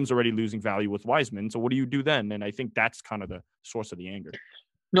one of them's already losing value with Wiseman. So what do you do then? And I think that's kind of the source of the anger.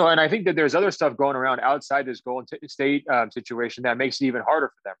 No, and I think that there's other stuff going around outside this Golden State situation that makes it even harder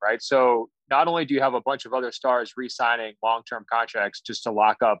for them, right? So not only do you have a bunch of other stars re-signing long-term contracts just to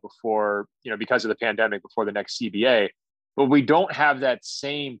lock up before, because of the pandemic, before the next CBA, but we don't have that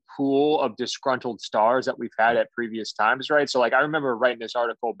same pool of disgruntled stars that we've had at previous times, right? So like I remember writing this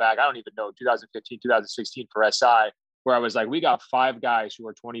article back, I don't even know, 2015, 2016 for SI, where I was like, we got 5 guys who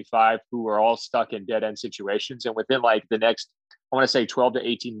are 25 who are all stuck in dead-end situations. And within like the next, I want to say 12 to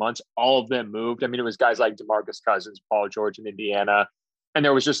 18 months, all of them moved. I mean, it was guys like DeMarcus Cousins, Paul George in Indiana. And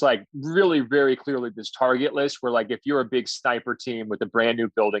there was just like really very clearly this target list where like, if you're a big sniper team with a brand new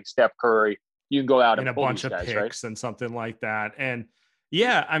building, Steph Curry, you can go out and a bunch of picks, right? And something like that. And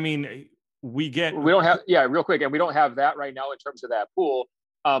yeah, I mean, we don't have, real quick. And we don't have that right now in terms of that pool.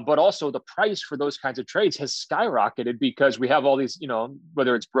 But also the price for those kinds of trades has skyrocketed because we have all these,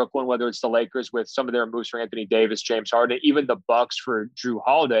 whether it's Brooklyn, whether it's the Lakers with some of their moves for Anthony Davis, James Harden, even the Bucks for Drew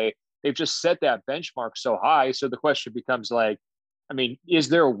Holiday, they've just set that benchmark so high. So the question becomes like, I mean, is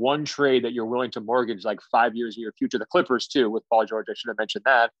there one trade that you're willing to mortgage like 5 years of your future? The Clippers too, with Paul George, I should have mentioned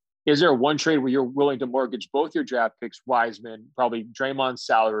that. Is there one trade where you're willing to mortgage both your draft picks, Wiseman, probably Draymond's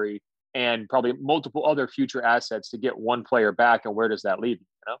salary, and probably multiple other future assets to get one player back? And where does that leave you?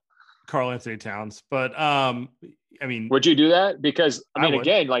 Karl Anthony Towns. But I mean, would you do that? Because I mean,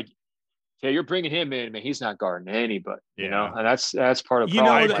 again, like yeah, you're bringing him in, man. He's not guarding anybody, you know, and that's part of the you know,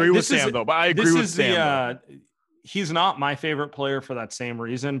 problem. I agree with Sam though, but I agree with Sam. He's not my favorite player for that same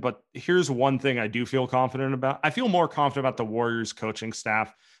reason, but here's one thing I do feel confident about. I feel more confident about the Warriors coaching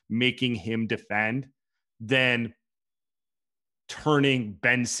staff making him defend than turning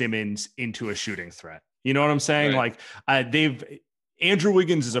Ben Simmons into a shooting threat. You know what I'm saying? Right. Like Andrew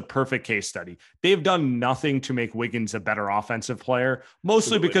Wiggins is a perfect case study. They've done nothing to make Wiggins a better offensive player,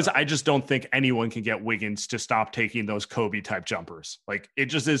 mostly because I just don't think anyone can get Wiggins to stop taking those Kobe type jumpers. Like it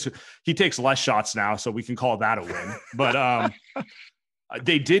just is. He takes less shots now, so we can call that a win. But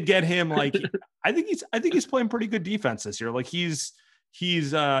they did get him. Like I think he's playing pretty good defense this year. Like he's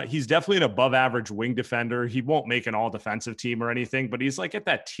definitely an above average wing defender. He won't make an all defensive team or anything, but he's like at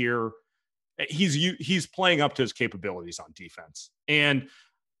that tier. He's playing up to his capabilities on defense. And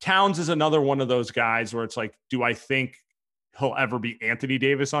Towns is another one of those guys where it's like, do I think he'll ever be Anthony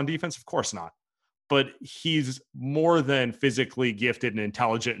Davis on defense? Of course not. But he's more than physically gifted and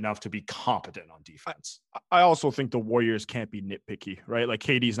intelligent enough to be competent on defense. I also think the Warriors can't be nitpicky, right? Like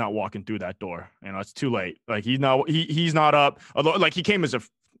KD's not walking through that door. You know, it's too late. Like he's not up. Although like he came as a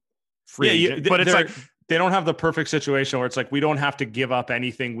free agent, but it's like they don't have the perfect situation where it's like we don't have to give up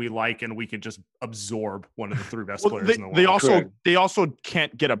anything we like and we can just absorb one of the three best players in the world. They also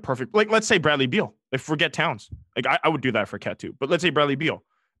can't get a perfect, like let's say Bradley Beal. Like forget Towns. Like I would do that for Cat too. But let's say Bradley Beal.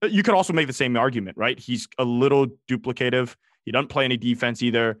 You could also make the same argument, right? He's a little duplicative. He doesn't play any defense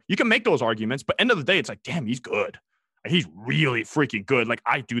either. You can make those arguments, but end of the day, it's like, damn, he's good. He's really freaking good. Like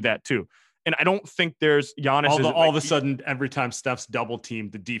I do that too. And I don't think there's Giannis. All of a sudden, every time Steph's double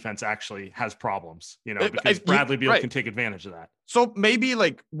teamed, the defense actually has problems, you know, because Bradley Beal can take advantage of that. So maybe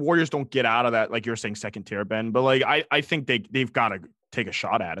like Warriors don't get out of that, like you're saying, second tier, Ben. But like I think they've got to take a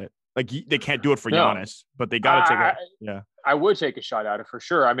shot at it. Like they can't do it for Giannis, but they got to take it. Yeah. I would take a shot at it for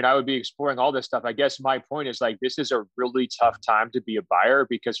sure. I mean, I would be exploring all this stuff. I guess my point is like, this is a really tough time to be a buyer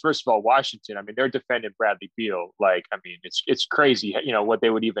because first of all, Washington, I mean, they're defending Bradley Beal. Like, I mean, it's crazy, you know, what they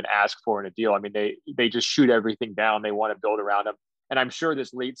would even ask for in a deal. I mean, they just shoot everything down. They want to build around him. And I'm sure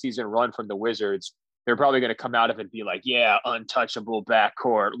this late season run from the Wizards, they're probably going to come out of it and be like, yeah, untouchable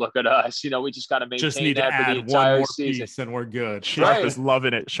backcourt. Look at us. You know, we just got to maintain just need that to add for the entire one more season. Piece and we're good. Sharp is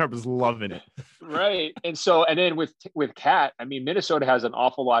loving it. Right. And then with Cat, I mean, Minnesota has an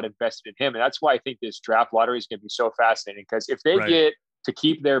awful lot invested in him. And that's why I think this draft lottery is going to be so fascinating because if they get to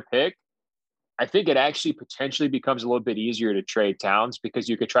keep their pick, I think it actually potentially becomes a little bit easier to trade Towns because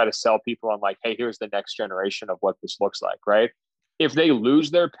you could try to sell people on like, hey, here's the next generation of what this looks like. Right. If they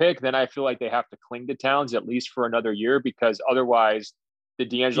lose their pick, then I feel like they have to cling to Towns at least for another year because otherwise the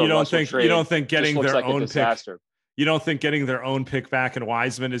D'Angelo Russell trade you don't think getting looks their like own a disaster. You don't think getting their own pick back in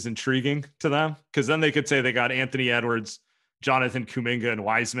Wiseman is intriguing to them? Because then they could say they got Anthony Edwards, Jonathan Kuminga, and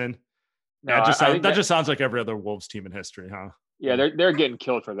Wiseman. No, that just sounds like every other Wolves team in history, huh? Yeah, they're getting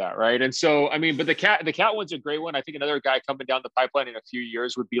killed for that, right? And so, I mean, but the cat one's a great one. I think another guy coming down the pipeline in a few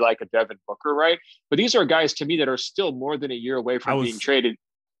years would be like a Devin Booker, right? But these are guys to me that are still more than a year away from being traded.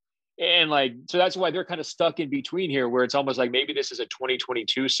 And like, so that's why they're kind of stuck in between here, where it's almost like maybe this is a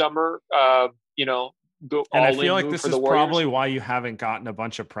 2022 summer, you know, go all in. And I feel like this is probably why you haven't gotten a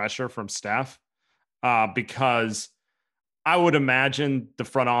bunch of pressure from Steph, because I would imagine the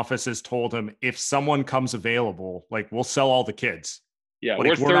front office has told him if someone comes available, like we'll sell all the kids. Yeah, like,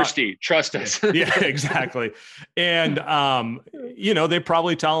 we're thirsty. Trust us. Yeah, exactly. And you know, they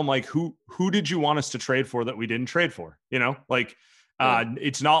probably tell him like, who did you want us to trade for that we didn't trade for? You know, like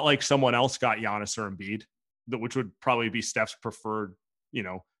it's not like someone else got Giannis or Embiid, which would probably be Steph's preferred, you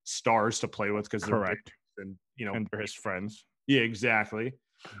know, stars to play with because they're correct and you know and they're his friends. Yeah, exactly.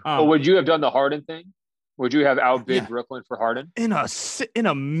 But would you have done the Harden thing? Would you have outbid Brooklyn for Harden in a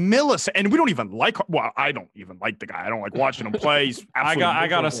millisecond? And we don't even like. Well, I don't even like the guy. I don't like watching him play. He's I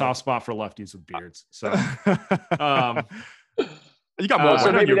got a soft spot for lefties with beards. So you got more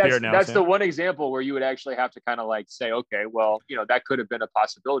so on your beard now. That's Sam. the one example where you would actually have to kind of like say, okay, well, you know, that could have been a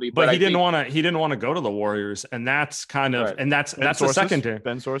possibility. But he didn't want to go to the Warriors, and that's kind of and that's the secondary.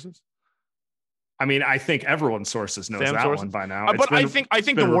 Ben sources. I mean, I think everyone's sources knows that one by now. But I think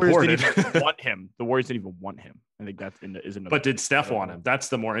the Warriors didn't even want him. The Warriors didn't even want him. I think that's isn't. But did Steph want him? That's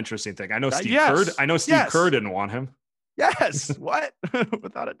the more interesting thing. I know Steve Kerr. I know Steve Kerr didn't want him. Yes. What?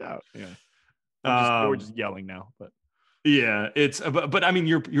 Without a doubt. Yeah. We're just yelling now, but yeah, but I mean,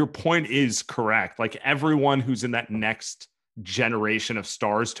 your point is correct. Like everyone who's in that next generation of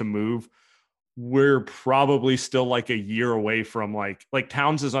stars to move, we're probably still like a year away from like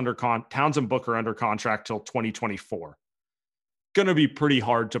Towns and Booker under contract till 2024. Going to be pretty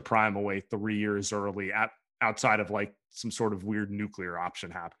hard to prime away 3 years early outside of like some sort of weird nuclear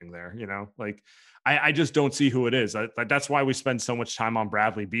option happening there. Like I just don't see who it is. That's why we spend so much time on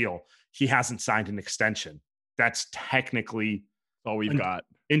Bradley Beal. He hasn't signed an extension. That's technically all we've got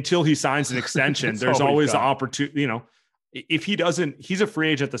until he signs an extension. There's always the opportunity, if he doesn't, he's a free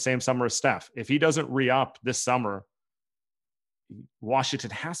agent the same summer as Steph. If he doesn't re-up this summer, Washington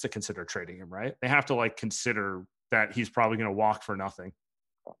has to consider trading him, right? They have to like consider that he's probably going to walk for nothing.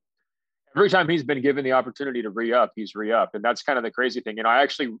 Every time he's been given the opportunity to re-up, he's re-upped. And that's kind of the crazy thing. I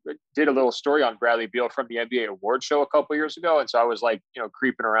actually did a little story on Bradley Beal from the NBA award show a couple years ago. And so I was like,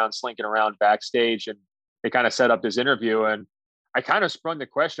 creeping around, slinking around backstage, and they kind of set up this interview. And I kind of sprung the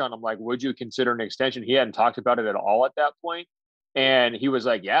question on him, like, would you consider an extension? He hadn't talked about it at all at that point. And he was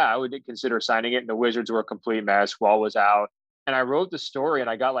like, yeah, I would consider signing it. And the Wizards were a complete mess. Wall was out. And I wrote the story, and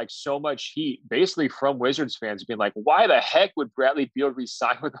I got like so much heat basically from Wizards fans being like, why the heck would Bradley Beal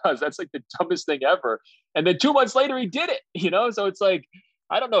re-sign with us? That's like the dumbest thing ever. And then 2 months later, he did it, So it's like,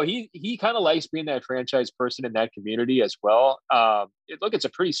 I don't know. He kind of likes being that franchise person in that community as well. It's a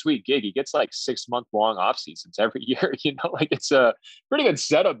pretty sweet gig. He gets like 6-month long off seasons every year, like it's a pretty good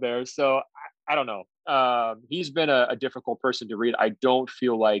setup there. So I don't know. He's been a difficult person to read. I don't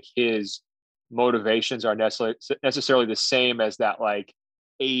feel like his motivations are necessarily the same as that like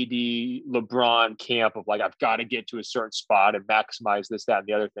AD LeBron camp of like, I've got to get to a certain spot and maximize this, that, and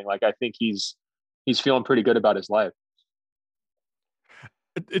the other thing. Like, I think he's feeling pretty good about his life.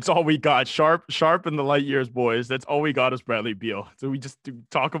 It's all we got. Sharp and the light years boys. That's all we got is Bradley Beal. So we just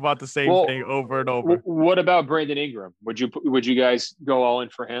talk about the same thing over and over. What about Brandon Ingram? Would you guys go all in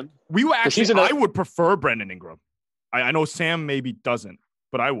for him? I would prefer Brandon Ingram. I know Sam maybe doesn't,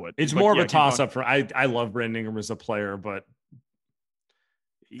 but I would. It's more of a toss up for. I love Brandon Ingram as a player, but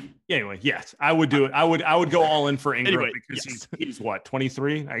anyway, yes, I would do it. I would go all in for Ingram because he's what,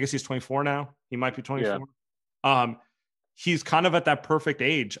 23? I guess he's 24 now. He might be 24. Yeah. He's kind of at that perfect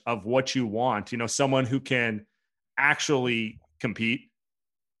age of what you want, someone who can actually compete,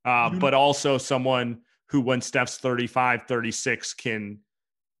 but also someone who, when Steph's 35, 36, can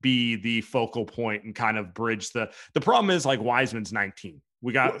be the focal point and kind of bridge the problem is like Wiseman's 19.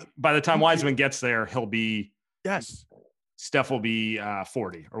 By the time Wiseman gets there, he'll be, Steph will be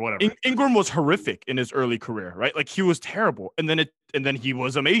 40 or whatever. Ingram was horrific in his early career, right? Like he was terrible. And then he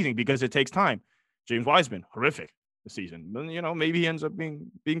was amazing because it takes time. James Wiseman, horrific. The season, maybe he ends up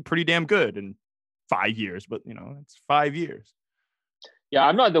being pretty damn good in 5 years, but it's 5 years. Yeah,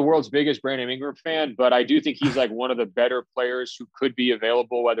 I'm not the world's biggest Brandon Ingram fan, but I do think he's like one of the better players who could be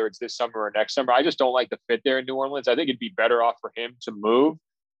available, whether it's this summer or next summer. I just don't like the fit there in New Orleans. I think it'd be better off for him to move,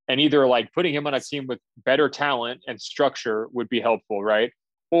 and either like putting him on a team with better talent and structure would be helpful, right?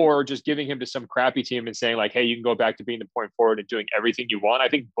 Or just giving him to some crappy team and saying like, hey, you can go back to being the point forward and doing everything you want. I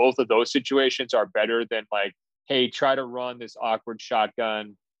think both of those situations are better than like, hey, try to run this awkward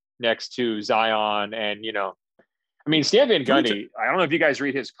shotgun next to Zion. And, Stan Van Gundy, I don't know if you guys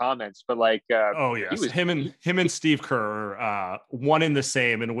read his comments, but like, him and Steve Kerr, one in the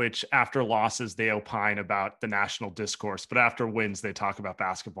same, in which after losses, they opine about the national discourse, but after wins, they talk about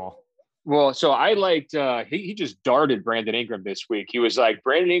basketball. Well, so I liked, he just darted Brandon Ingram this week. He was like,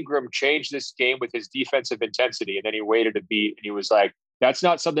 Brandon Ingram changed this game with his defensive intensity. And then he waited a beat and he was like, that's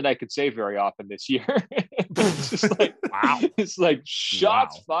not something I could say very often this year. It's just like, wow. It's like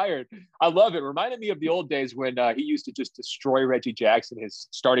shots fired. I love it. Reminded me of the old days when he used to just destroy Reggie Jackson, his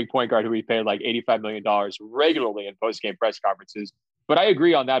starting point guard, who he paid like $85 million regularly in post-game press conferences. But I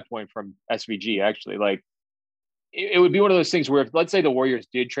agree on that point from SVG, actually. Like, it would be one of those things where if, let's say, the Warriors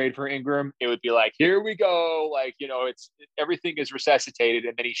did trade for Ingram, it would be like, here we go. Like, everything is resuscitated.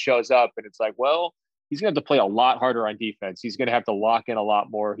 And then he shows up and it's like, well, he's going to have to play a lot harder on defense. He's going to have to lock in a lot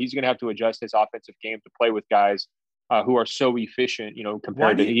more. He's going to have to adjust his offensive game to play with guys who are so efficient,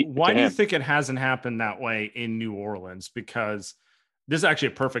 compared to him. Why do you think it hasn't happened that way in New Orleans? Because this is actually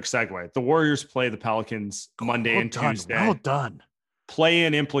a perfect segue. The Warriors play the Pelicans Monday and Tuesday. Well done.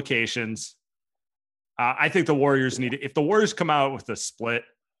 Play-in implications. I think the Warriors need it. If the Warriors come out with a split,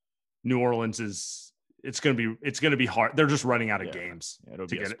 New Orleans it's going to be hard. They're just running out of games to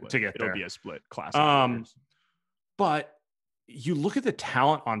get there. It'll be a split class. But you look at the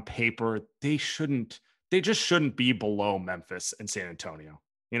talent on paper, they just shouldn't be below Memphis and San Antonio.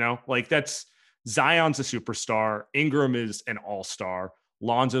 Like that's Zion's a superstar. Ingram is an all-star.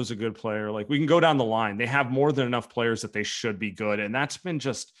 Lonzo's a good player. Like we can go down the line. They have more than enough players that they should be good. And that's been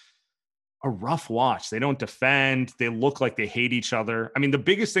just a rough watch. They don't defend. They look like they hate each other. I mean, the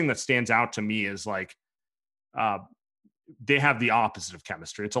biggest thing that stands out to me is like, they have the opposite of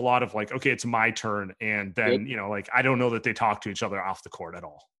chemistry. It's a lot of like, okay, it's my turn. And then, like, I don't know that they talk to each other off the court at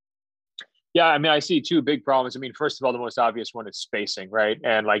all. Yeah, I mean, I see two big problems. I mean, first of all, the most obvious one is spacing, right?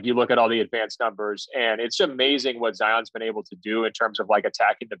 And like you look at all the advanced numbers, and it's amazing what Zion's been able to do in terms of like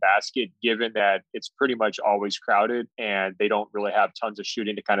attacking the basket, given that it's pretty much always crowded and they don't really have tons of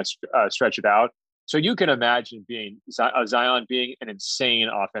shooting to kind of stretch it out. So you can imagine being Zion being an insane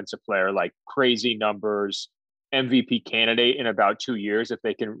offensive player, like crazy numbers, MVP candidate in about 2 years if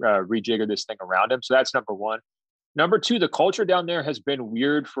they can rejigger this thing around him. So that's number one. Number two, the culture down there has been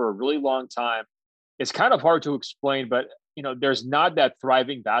weird for a really long time. It's kind of hard to explain, but there's not that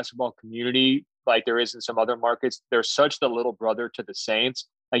thriving basketball community like there is in some other markets. They're such the little brother to the Saints.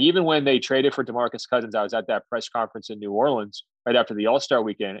 Like even when they traded for DeMarcus Cousins, I was at that press conference in New Orleans right after the All-Star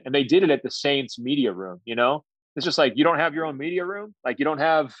weekend, and they did it at the Saints media room. It's just like, you don't have your own media room. Like you don't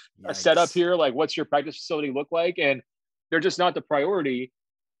have a setup here. Like what's your practice facility look like? And they're just not the priority.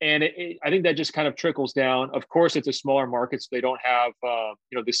 And I think that just kind of trickles down. Of course, it's a smaller market, so they don't have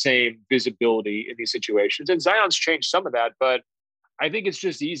the same visibility in these situations. And Zion's changed some of that, but I think it's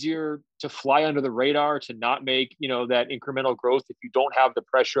just easier to fly under the radar, to not make that incremental growth if you don't have the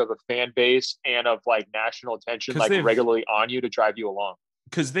pressure of a fan base and of like national attention like regularly on you to drive you along.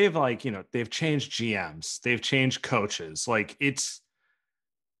 Because they've they've changed GMs, they've changed coaches,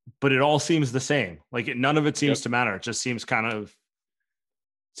 but it all seems the same. Like none of it seems to matter. It just seems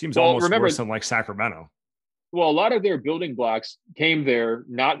almost worse than like Sacramento. Well, a lot of their building blocks came there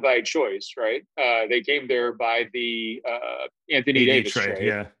not by choice, right? They came there by the Anthony Davis trade.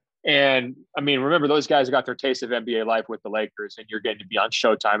 Yeah. And I mean, remember, those guys got their taste of NBA life with the Lakers, and you're getting to be on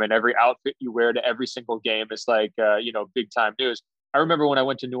Showtime, and every outfit you wear to every single game is like, big time news. I remember when I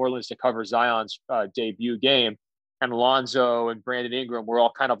went to New Orleans to cover Zion's debut game, and Lonzo and Brandon Ingram were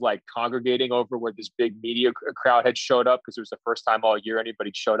all kind of like congregating over where this big media crowd had showed up, because it was the first time all year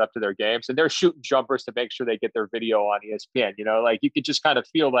anybody showed up to their games, and they're shooting jumpers to make sure they get their video on ESPN. Like you could just kind of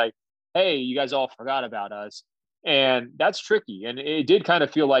feel like, hey, you guys all forgot about us. And that's tricky. And it did kind of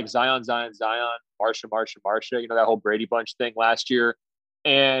feel like Zion, Marsha, that whole Brady Bunch thing last year.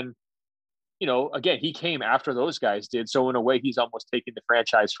 And again, he came after those guys did. So in a way, he's almost taking the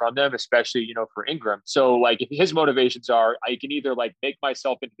franchise from them, especially, for Ingram. So like if his motivations are, I can either like make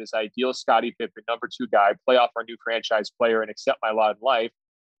myself into this ideal Scottie Pippen number 2 guy, play off our new franchise player and accept my lot in life,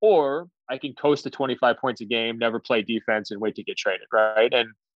 or I can coast to 25 points a game, never play defense and wait to get traded. Right. And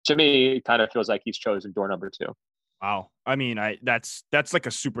to me, it kind of feels like he's chosen door number 2. Wow. I mean, that's like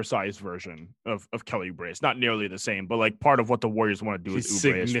a supersized version of Kelly Oubre. It's not nearly the same, but like part of what the Warriors want to do with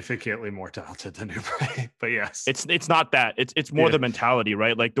Oubre is significantly more talented than Oubre. But yes, it's not that. It's more the mentality,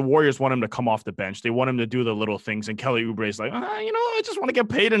 right? Like the Warriors want him to come off the bench. They want him to do the little things, and Kelly Oubre is like, I just want to get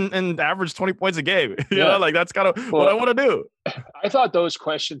paid and average 20 points a game. Like that's kind of what I want to do. I thought those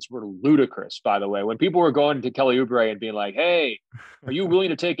questions were ludicrous, by the way. When people were going to Kelly Oubre and being like, hey, are you willing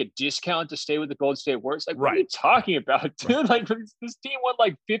to take a discount to stay with the Golden State Warriors? Like, what are you talking about, dude? Like, this team won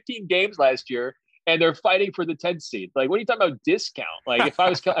like 15 games last year, and they're fighting for the 10th seed. Like, what are you talking about discount? Like, if I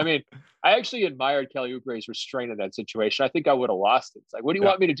was, I actually admired Kelly Oubre's restraint in that situation. I think I would have lost it. It's like, what do you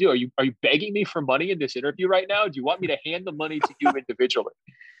want me to do? Are you begging me for money in this interview right now? Do you want me to hand the money to you individually?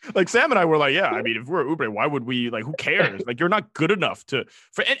 Like Sam and I were like, yeah, I mean, if we're Oubre, why would we, like, who cares? Like, you're not good enough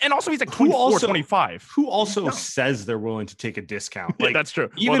and also he's like 24, 25. Who also says they're willing to take a discount? Like, that's true.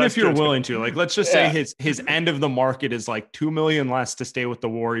 Even if you're willing to, like, let's just say his end of the market is like $2 million less to stay with the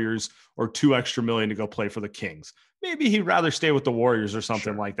Warriors or $2 extra million to go play for the Kings. Maybe he'd rather stay with the Warriors or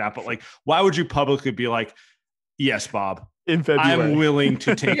something like that. But like, why would you publicly be like, yes, Bob, in February, I'm willing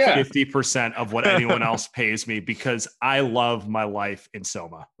to take 50% of what anyone else pays me because I love my life in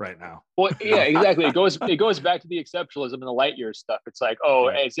Soma right now. Well, yeah, exactly. It goes back to the exceptionalism and the light years stuff. It's like,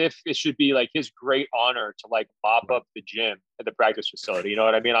 as if it should be like his great honor to like mop up the gym at the practice facility. You know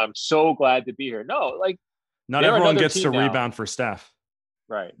what I mean? I'm so glad to be here. No, like not everyone gets to rebound for Steph.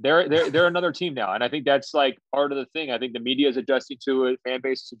 Right. They're another team now. And I think that's like part of the thing. I think the media is adjusting to it. Fan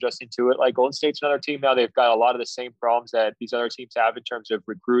base is adjusting to it. Like Golden State's another team now. They've got a lot of the same problems that these other teams have in terms of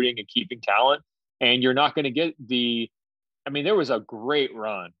recruiting and keeping talent. And you're not going to get there was a great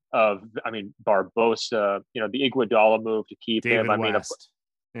run of, Barbosa, the Iguodala move to keep David him. West.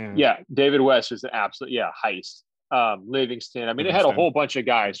 David West was an absolute, heist. Livingston. It had a whole bunch of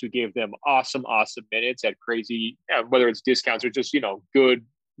guys who gave them awesome minutes at crazy, whether it's discounts or just, good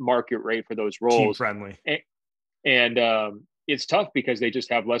market rate for those roles. Team friendly. And it's tough because they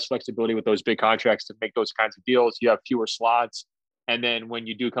just have less flexibility with those big contracts to make those kinds of deals. You have fewer slots. And then when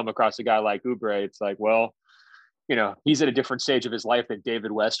you do come across a guy like Oubre, it's like, well, he's at a different stage of his life than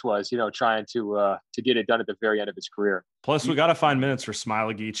David West was, trying to get it done at the very end of his career. Plus we got to find minutes for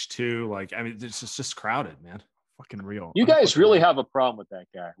Smailagic too. Like, it's just crowded, man. fucking real. You guys really have a problem with that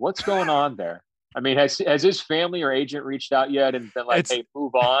guy. What's going on there? I mean, has his family or agent reached out yet and been like, "Hey,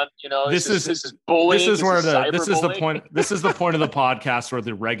 move on"? You know, this is bullying. This is the point. This is the point of the podcast where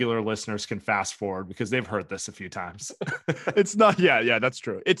the regular listeners can fast forward because they've heard this a few times. It's not. Yeah, that's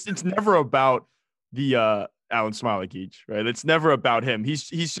true. It's never about the Alan Smiley-Geach, right? It's never about him. He's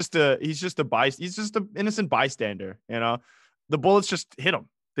just an innocent bystander. You know, the bullets just hit him.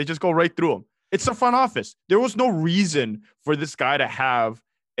 They just go right through him. It's the front office. There was no reason for this guy to have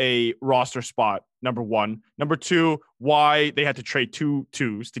a roster spot, number one. Number two, why they had to trade 2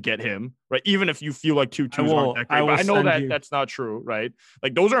 twos to get him, right? Even if you feel like 2 twos aren't that great, but I know that that's not true, right?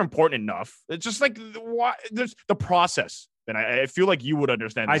 Like those are important enough. It's just like why there's the process. And I feel like you would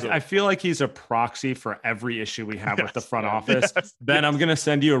understand. I feel like he's a proxy for every issue we have with the front office. Ben, I'm going to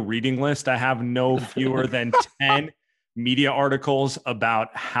send you a reading list. I have no fewer than 10 media articles about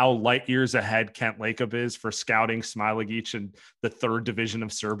how light years ahead Kent Lacob is for scouting Smiley-Geach in the 3rd division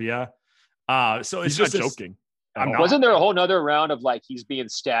of Serbia. So it's just joking. Wasn't there a whole nother round of like he's being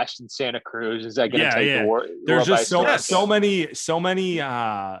stashed in Santa Cruz? Is that going to take the war? There's just so many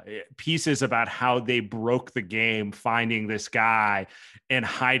pieces about how they broke the game finding this guy and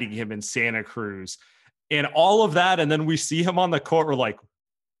hiding him in Santa Cruz and all of that. And then we see him on the court. We're like,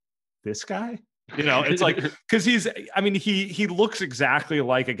 this guy? You know, it's like, because he looks exactly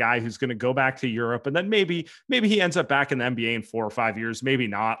like a guy who's going to go back to Europe. And then maybe he ends up back in the NBA in 4 or 5 years, maybe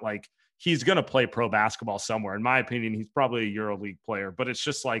not. Like he's going to play pro basketball somewhere. In my opinion, he's probably a EuroLeague player, but it's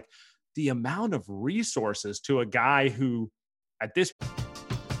just like the amount of resources to a guy who at this.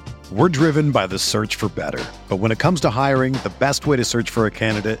 We're driven by the search for better. But when it comes to hiring, the best way to search for a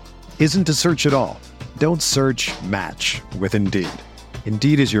candidate isn't to search at all. Don't search, match with Indeed.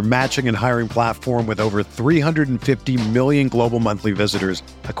 Indeed is your matching and hiring platform with over 350 million global monthly visitors,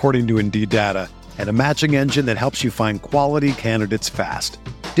 according to Indeed data, and a matching engine that helps you find quality candidates fast.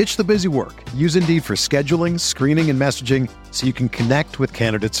 Ditch the busy work. Use Indeed for scheduling, screening, and messaging so you can connect with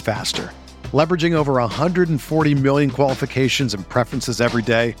candidates faster. Leveraging over 140 million qualifications and preferences every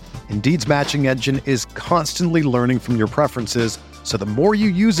day, Indeed's matching engine is constantly learning from your preferences, so the more you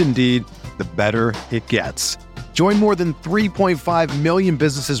use Indeed, the better it gets. Join more than 3.5 million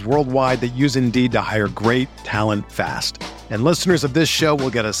businesses worldwide that use Indeed to hire great talent fast. And listeners of this show will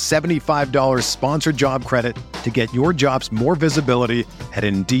get a $75 sponsored job credit to get your jobs more visibility at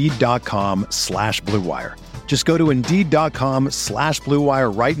Indeed.com/Blue Wire. Just go to Indeed.com/Blue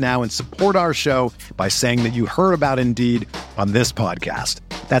Wire right now and support our show by saying that you heard about Indeed on this podcast.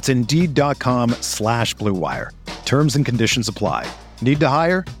 That's Indeed.com/Blue Wire. Terms and conditions apply. Need to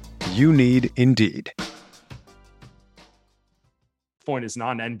hire? You need Indeed. Point is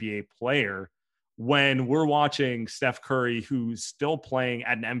not an NBA player when we're watching Steph Curry, who's still playing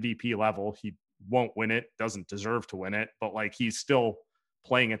at an MVP level. He won't win it, doesn't deserve to win it, but like he's still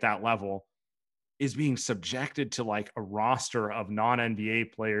playing at that level, is being subjected to like a roster of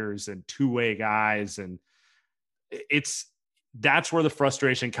non-NBA players and two-way guys. And that's where the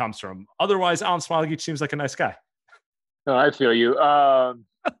frustration comes from. Otherwise, Alan Smiley-Geach seems like a nice guy. No, I feel you.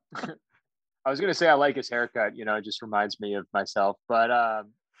 I was going to say I like his haircut. You know, it just reminds me of myself. But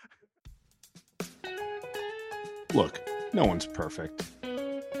look, no one's perfect.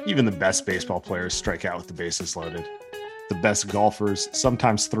 Even the best baseball players strike out with the bases loaded. The best golfers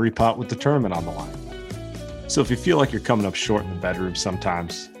sometimes 3-putt with the tournament on the line. So if you feel like you're coming up short in the bedroom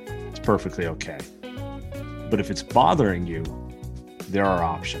sometimes, it's perfectly okay. But if it's bothering you, there are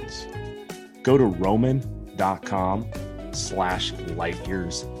options. Go to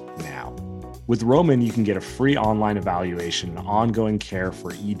roman.com/lightyears now. With Roman, you can get a free online evaluation and ongoing care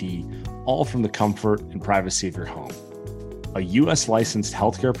for ED, all from the comfort and privacy of your home. A U.S. licensed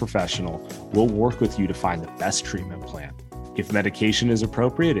healthcare professional will work with you to find the best treatment plan. If medication is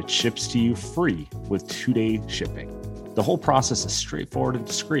appropriate, it ships to you free with 2-day shipping. The whole process is straightforward and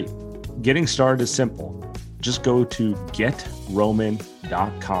discreet. Getting started is simple. Just go to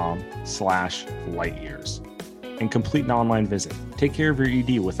getroman.com/lightyears and complete an online visit. Take care of your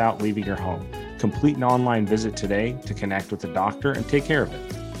ED without leaving your home. Complete an online visit today to connect with a doctor and take care of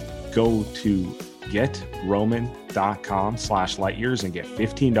it. Go to getroman.com/lightyears and get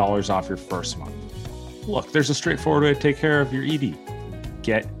 $15 off your first month. Look, there's a straightforward way to take care of your ED.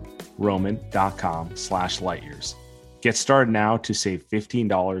 Getroman.com/lightyears. Get started now to save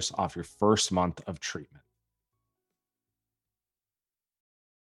 $15 off your first month of treatment.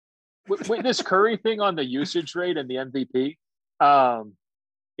 Wait, this Curry thing on the usage rate and the MVP,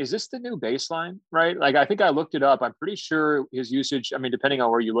 is this the new baseline, right? Like, I think I looked it up. I'm pretty sure his usage, I mean, depending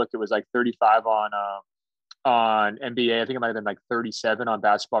on where you looked, it was like 35 on NBA. I think it might have been like 37 on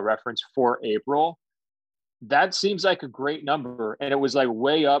Basketball Reference for April. that seems like a great number. And it was like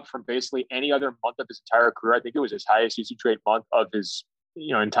way up from basically any other month of his entire career. I think it was his highest usage rate month of his,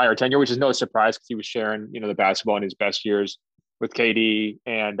 entire tenure, which is no surprise because he was sharing, the basketball in his best years with KD.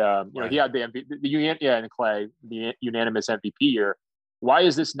 And, he had the MVP, and Clay, the unanimous MVP year. Why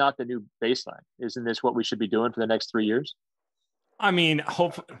is this not the new baseline? Isn't this what we should be doing for the next 3 years? I mean,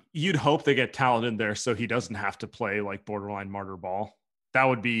 you'd hope they get talent in there so he doesn't have to play like borderline martyr ball. That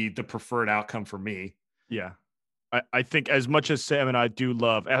would be the preferred outcome for me. Yeah. I think as much as Sam and I do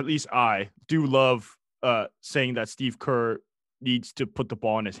love, at least I do love saying that Steve Kerr needs to put the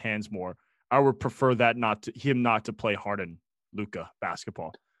ball in his hands more, I would prefer that not to play Harden Luka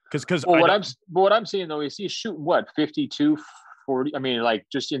basketball. Because what I'm seeing though is he's shooting 52, 40. I mean, like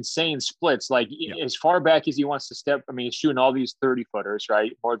just insane splits. Like as far back as he wants to step. I mean, he's shooting all these 30-footers,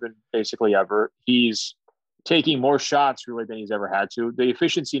 right? More than basically ever. He's taking more shots really than he's ever had to. The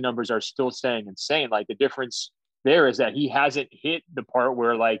efficiency numbers are still staying insane. Like the difference there is that he hasn't hit the part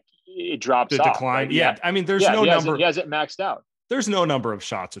where like it drops off. Decline. Right? Yeah. I mean, there's no number. He hasn't maxed out. There's no number of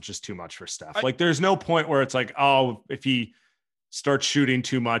shots, which is too much for Steph. Like there's no point where it's like, oh, if he starts shooting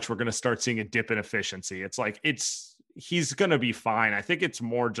too much, we're going to start seeing a dip in efficiency. It's like, he's going to be fine. I think it's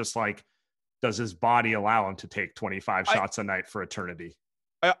more just like, does his body allow him to take 25 shots a night for eternity?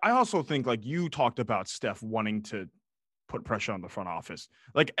 I also think like you talked about Steph wanting to put pressure on the front office.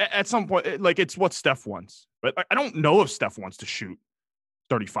 Like at some point, like it's what Steph wants, but I don't know if Steph wants to shoot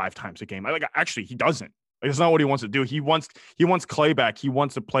 35 times a game. Actually, he doesn't. Like, it's not what he wants to do. He wants Clay back. He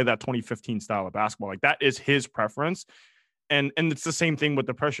wants to play that 2015 style of basketball. Like that is his preference. And it's the same thing with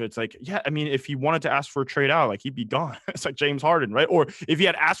the pressure. It's like, yeah, I mean, if he wanted to ask for a trade out, like he'd be gone. It's like James Harden, right? Or if he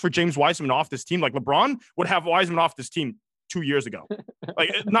had asked for James Wiseman off this team, like LeBron would have Wiseman off this team 2 years ago. Like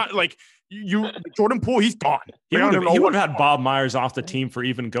not like Jordan Poole, he's gone. He would have had Bob Myers off the team for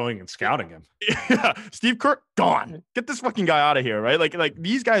even going and scouting him. Yeah, Steve Kerr gone. Get this fucking guy out of here, right? Like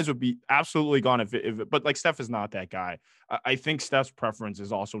these guys would be absolutely gone if but like Steph is not that guy. I think Steph's preference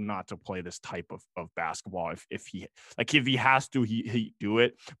is also not to play this type of basketball. If he has to, he do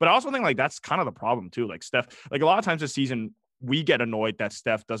it. But I also think like that's kind of the problem too. Like Steph, like a lot of times this season we get annoyed that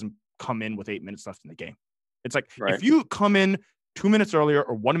Steph doesn't come in with 8 minutes left in the game. It's like, if you come in 2 minutes earlier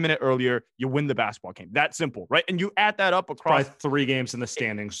or 1 minute earlier, you win the basketball game. That simple, right? And you add that up across probably 3 games in the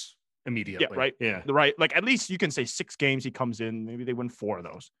standings immediately. Yeah, right. Yeah. Right. Like at least you can say 6 games he comes in, maybe they win 4 of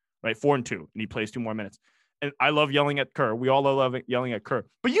those, right? 4 and 2, and he plays 2 more minutes. And I love yelling at Kerr. We all love yelling at Kerr.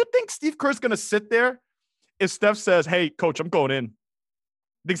 But you think Steve Kerr's going to sit there if Steph says, hey, coach, I'm going in?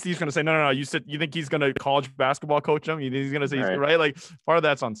 I think Steve's going to say, no. You think he's going to college basketball coach him? You think he's going to say, right? Like part of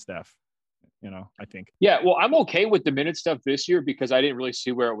that's on Steph. I think. Yeah, well, I'm okay with the minute stuff this year because I didn't really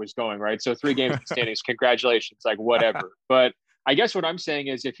see where it was going, right? So 3 games in standings, congratulations, like whatever. But I guess what I'm saying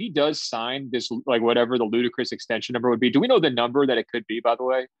is if he does sign this, like whatever the ludicrous extension number would be, do we know the number that it could be, by the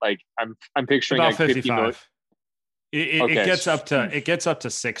way? Like I'm picturing about like 55. It gets up to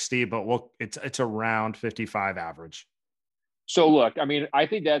 60, but it's around 55 average. So look, I mean, I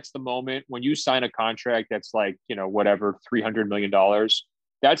think that's the moment when you sign a contract that's like, whatever, $300 million.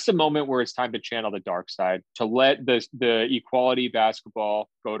 That's the moment where it's time to channel the dark side, to let the equality basketball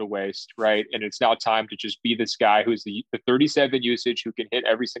go to waste, right? And it's now time to just be this guy who's the 37 usage, who can hit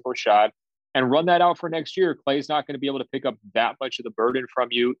every single shot and run that out for next year. Clay's not going to be able to pick up that much of the burden from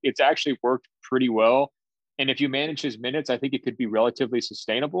you. It's actually worked pretty well. And if you manage his minutes, I think it could be relatively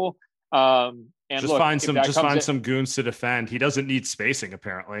sustainable. And find some goons to defend. He doesn't need spacing,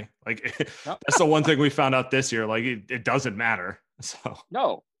 apparently. Like that's the one thing we found out this year. Like it doesn't matter. So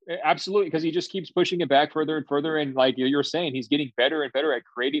no, absolutely, because he just keeps pushing it back further and further. And like you're saying, he's getting better and better at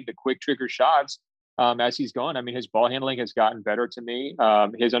creating the quick trigger shots as he's gone. I mean, his ball handling has gotten better to me.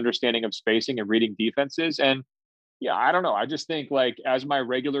 His understanding of spacing and reading defenses. And yeah, I don't know. I just think like as my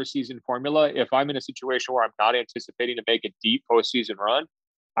regular season formula, if I'm in a situation where I'm not anticipating to make a deep postseason run,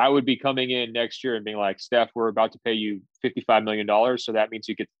 I would be coming in next year and being like, Steph, we're about to pay you $55 million. So that means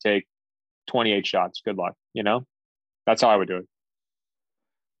you get to take 28 shots. Good luck. That's how I would do it.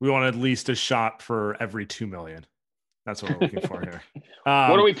 We want at least a shot for every 2 million. That's what we're looking for here.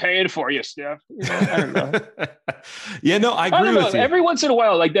 What are we paying for you, Steph? I don't know. Yeah, no, I agree with you. Every once in a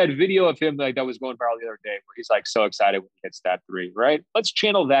while, like that video of him, like that was going viral the other day, where he's like so excited when he hits that 3, right? Let's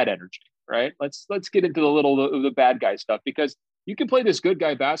channel that energy, right? Let's get into the bad guy stuff, because you can play this good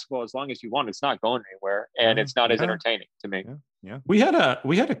guy basketball as long as you want. It's not going anywhere, and it's not as entertaining to me. Yeah. We had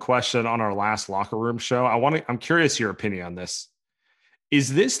a question on our last locker room show. I'm curious your opinion on this.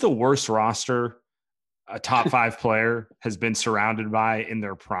 Is this the worst roster a top 5 player has been surrounded by in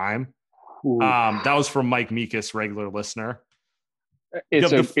their prime? That was from Mike Meekus, regular listener.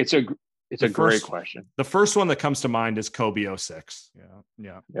 It's It's a great question. The first one that comes to mind is Kobe 06.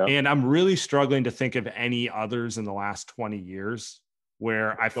 Yeah. And I'm really struggling to think of any others in the last 20 years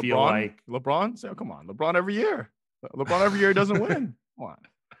where I feel like LeBron. So come on, LeBron every year. LeBron every year doesn't win. Come on.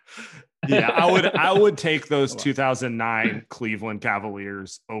 Yeah, I would take those 2009 Cleveland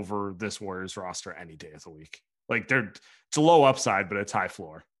Cavaliers over this Warriors roster any day of the week. Like it's a low upside, but it's high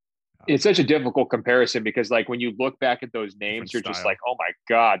floor. It's such a difficult comparison because, like, when you look back at those names, you're just like, oh my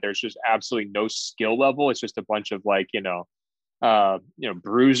God, there's just absolutely no skill level. It's just a bunch of like,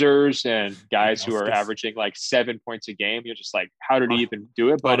 bruisers and guys who are averaging like 7 points a game. You're just like, how did he even do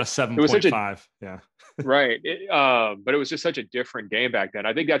it? But a 7.5. Yeah. Right. But it was just such a different game back then.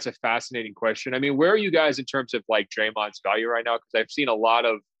 I think that's a fascinating question. I mean, where are you guys in terms of like Draymond's value right now? Because I've seen a lot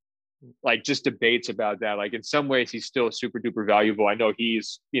of like just debates about that. Like in some ways he's still super duper valuable. I know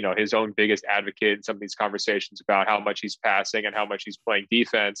he's, his own biggest advocate in some of these conversations about how much he's passing and how much he's playing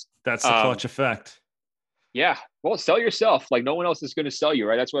defense. That's the clutch effect. Yeah. Well, sell yourself. Like no one else is going to sell you,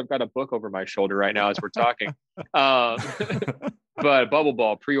 right? That's why I've got a book over my shoulder right now as we're talking. But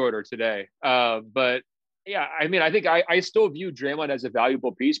BubbleBall pre-order today. But yeah, I mean, I think I still view Draymond as a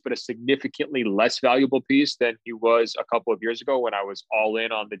valuable piece, but a significantly less valuable piece than he was a couple of years ago when I was all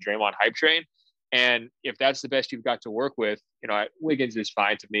in on the Draymond hype train. And if that's the best you've got to work with, Wiggins is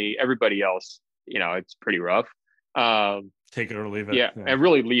fine to me. Everybody else, it's pretty rough. Take it or leave it. Yeah, and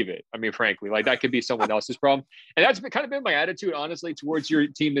really leave it. I mean, frankly, like that could be someone else's problem. And that's kind of been my attitude, honestly, towards your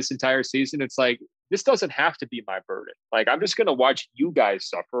team this entire season. It's like, this doesn't have to be my burden. Like, I'm just going to watch you guys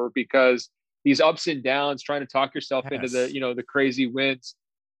suffer because these ups and downs, trying to talk yourself into the crazy wins.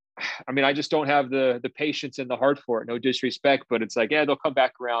 I mean, I just don't have the patience and the heart for it. No disrespect, but it's like, yeah, they'll come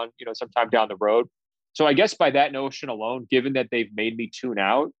back around, sometime down the road. So I guess by that notion alone, given that they've made me tune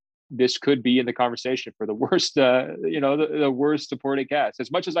out, this could be in the conversation for the worst, the worst supporting cast.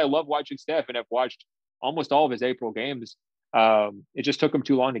 As much as I love watching Steph and have watched almost all of his April games, it just took him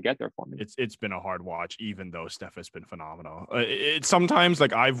too long to get there for me. It's been a hard watch, even though Steph has been phenomenal. It's sometimes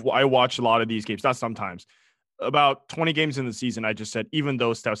like I watch a lot of these games, not sometimes. About 20 games in the season, I just said, even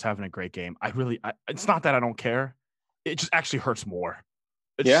though Steph's having a great game, it's not that I don't care. It just actually hurts more.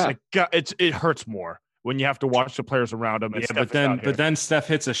 It hurts more when you have to watch the players around him. And but then Steph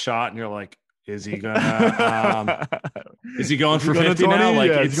hits a shot, and you're like, is he gonna? Is he going for 50 now?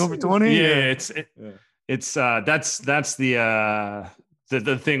 Like, is he going for 20? Yeah, it's that's the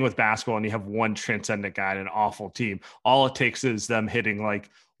thing with basketball, and you have one transcendent guy and an awful team. All it takes is them hitting like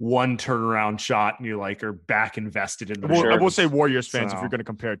one turnaround shot, and you like are back invested in the. I will say Warriors fans, if you're going to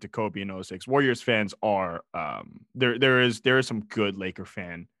compare it to Kobe in 06, Warriors fans are there is some good Laker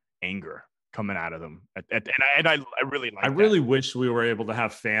fan anger coming out of them, and I really like. I really wish we were able to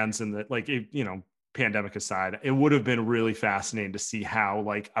have fans in the pandemic aside. It would have been really fascinating to see how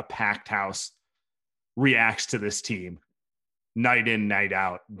like a packed house reacts to this team night in, night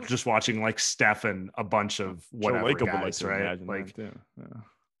out, just watching like Steph and a bunch of whatever guys, right? Like,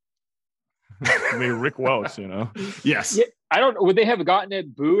 I mean, Rick Welch, Yes. Yeah, I don't. Would they have gotten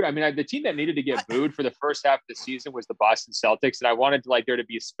it booed? I mean, the team that needed to get booed for the first half of the season was the Boston Celtics, and I wanted there to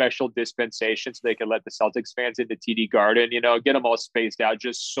be a special dispensation so they could let the Celtics fans into TD Garden, get them all spaced out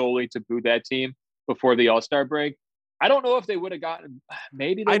just solely to boo that team before the All-Star break. I don't know if they would have gotten.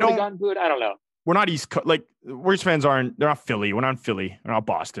 Maybe they would have gotten booed. I don't know. We're not East Coast. Like Warriors fans they're not Philly. We're not Philly. We're not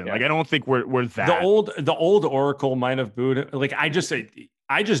Boston. Yeah. Like I don't think we're that. The old Oracle might have booed. Like I just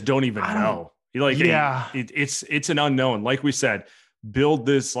don't even know. Like it's an unknown. Like we said, build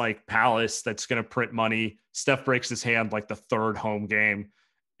this like palace that's going to print money. Steph breaks his hand like the third home game,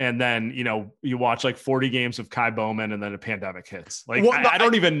 and then you watch like 40 games of Kai Bowman, and then a pandemic hits. Like I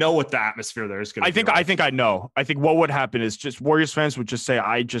don't even know what the atmosphere there is going to be. I think I know. I think what would happen is just Warriors fans would just say,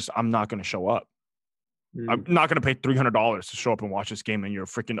 I'm not going to show up. I'm not going to pay $300 to show up and watch this game in your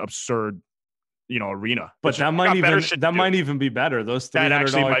freaking absurd, arena. But that might even be better. Those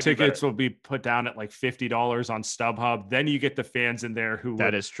 $300 tickets will be put down at like $50 on StubHub. Then you get the fans in there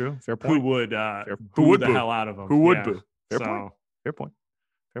that is true. Fair point. Who would boo the hell out of them? Who would boo? Fair point.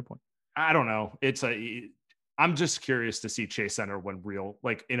 I don't know. I'm just curious to see Chase Center when real,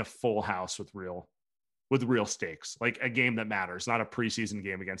 like in a full house with real stakes, like a game that matters, not a preseason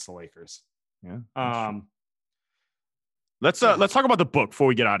game against the Lakers. Yeah. Let's talk about the book before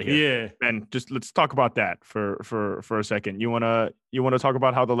we get out of here. Yeah. And just let's talk about that for a second. You wanna talk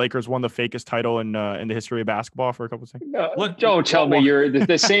about how the Lakers won the fakest title in the history of basketball for a couple of seconds? Don't tell me you're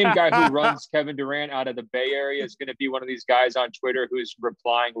the same guy who runs Kevin Durant out of the Bay Area is going to be one of these guys on Twitter who's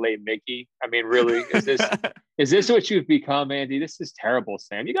replying "Lay Mickey." I mean, really, is this? Is this what you've become, Andy? This is terrible,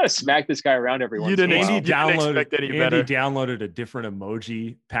 Sam. You got to smack this guy around every once in a while. Andy downloaded a different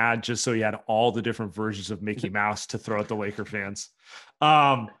emoji pad just so he had all the different versions of Mickey Mouse to throw at the Laker fans.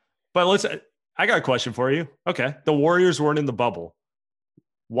 But I got a question for you. Okay. The Warriors weren't in the bubble.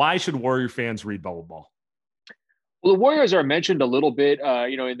 Why should Warrior fans read BubbleBall? Well, the Warriors are mentioned a little bit,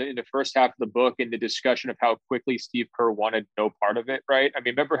 in the first half of the book in the discussion of how quickly Steve Kerr wanted no part of it, right? I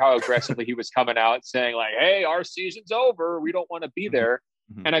mean, remember how aggressively he was coming out saying like, hey, our season's over. We don't want to be there.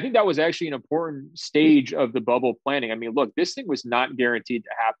 Mm-hmm. And I think that was actually an important stage of the bubble planning. I mean, look, this thing was not guaranteed to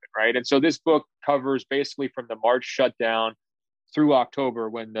happen, right? And so this book covers basically from the March shutdown through October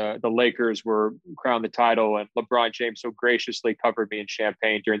when the Lakers were crowned the title and LeBron James so graciously covered me in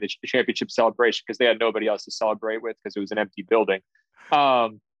champagne during the championship celebration because they had nobody else to celebrate with because it was an empty building.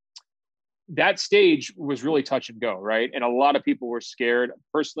 That stage was really touch and go, right? And a lot of people were scared.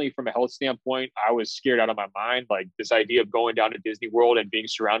 Personally, from a health standpoint, I was scared out of my mind. Like this idea of going down to Disney World and being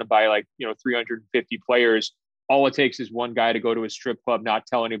surrounded by 350 players. All it takes is one guy to go to a strip club, not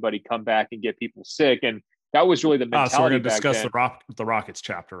tell anybody, come back and get people sick. And that was really the mentality. So we're going to discuss the Rockets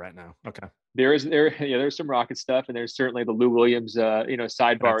chapter right now. Okay. There's some Rocket stuff, and there's certainly the Lou Williams,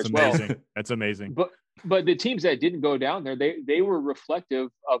 sidebar as well. That's amazing. But the teams that didn't go down there, they were reflective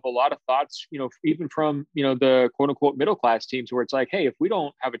of a lot of thoughts, even from the quote unquote middle class teams, where it's like, hey, if we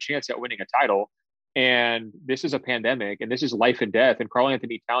don't have a chance at winning a title, and this is a pandemic, and this is life and death, and Karl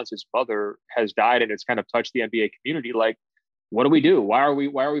Anthony Towns, his mother, has died, and it's kind of touched the NBA community. Like, what do we do? Why are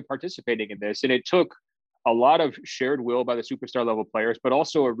we participating in this? And it took a lot of shared will by the superstar level players, but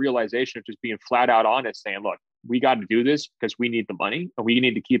also a realization of just being flat out honest, saying, look, we got to do this because we need the money and we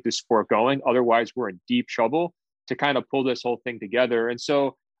need to keep this sport going. Otherwise we're in deep trouble, to kind of pull this whole thing together. And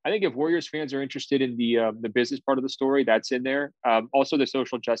so I think if Warriors fans are interested in the business part of the story, that's in there. Also the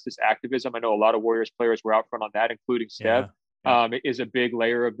social justice activism. I know a lot of Warriors players were out front on that, including Steph. It is a big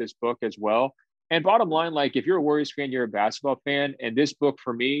layer of this book as well. And bottom line, like if you're a Warriors fan, you're a basketball fan. And this book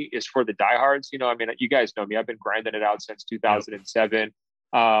for me is for the diehards. You guys know me. I've been grinding it out since 2007.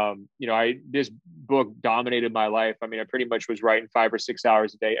 This book dominated my life. I pretty much was writing 5 or 6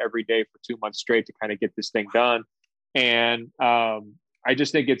 hours a day, every day for 2 months straight to kind of get this thing done. And I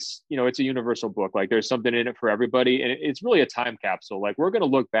just think it's a universal book. Like there's something in it for everybody. And it's really a time capsule. Like we're going to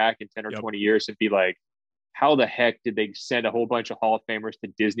look back in 10 or 20 years and be like, how the heck did they send a whole bunch of Hall of Famers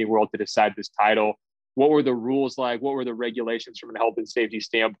to Disney World to decide this title? What were the rules like? What were the regulations from a health and safety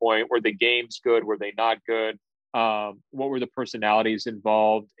standpoint? Were the games good? Were they not good? What were the personalities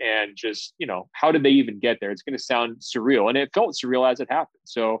involved? And just, how did they even get there? It's going to sound surreal. And it felt surreal as it happened.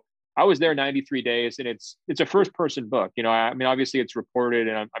 So I was there 93 days and it's a first person book. Obviously it's reported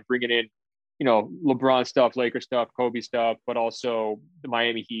and I'm bringing in, LeBron stuff, Laker stuff, Kobe stuff, but also the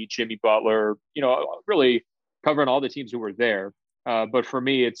Miami Heat, Jimmy Butler, really covering all the teams who were there. But for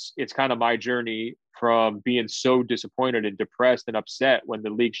me, it's kind of my journey from being so disappointed and depressed and upset when the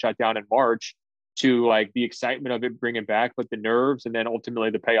league shut down in March to like the excitement of it bringing back, but the nerves, and then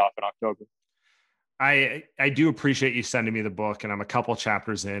ultimately the payoff in October. I do appreciate you sending me the book, and I'm a couple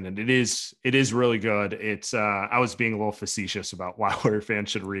chapters in, and it is really good. It's I was being a little facetious about why Warrior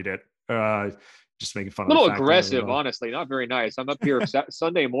fans should read it. Just making fun. A little aggressive, honestly, not very nice. I'm up here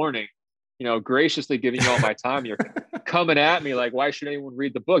Sunday morning, graciously giving you all my time. You're coming at me like, why should anyone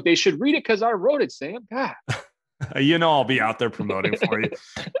read the book? They should read it because I wrote it, Sam. God. I'll be out there promoting for you.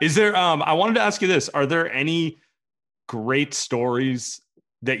 Is there? I wanted to ask you this: are there any great stories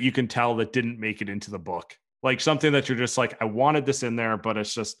that you can tell that didn't make it into the book? Like something that you're just like, I wanted this in there, but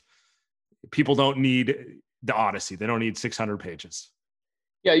it's just people don't need the Odyssey. They don't need 600 pages.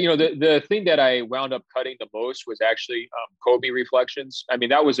 Yeah, the thing that I wound up cutting the most was actually Kobe reflections.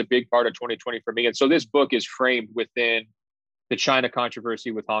 That was a big part of 2020 for me. And so this book is framed within the China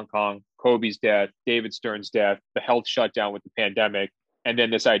controversy with Hong Kong, Kobe's death, David Stern's death, the health shutdown with the pandemic, and then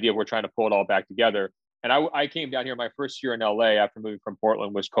this idea of we're trying to pull it all back together. And I came down here, my first year in LA after moving from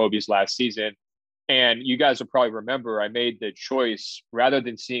Portland was Kobe's last season. And you guys will probably remember I made the choice, rather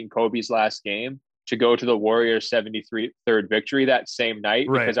than seeing Kobe's last game, to go to the Warriors 73rd victory that same night,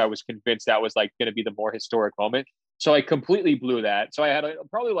 because I was convinced that was like going to be the more historic moment. So I completely blew that. So I had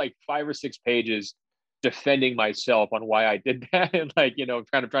probably like 5 or 6 pages defending myself on why I did that. And like,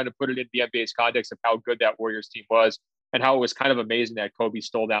 trying to put it in the NBA's context of how good that Warriors team was and how it was kind of amazing that Kobe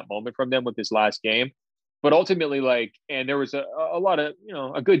stole that moment from them with his last game. But ultimately, and there was a lot of,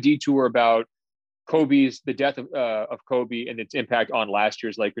 a good detour about the death of Kobe and its impact on last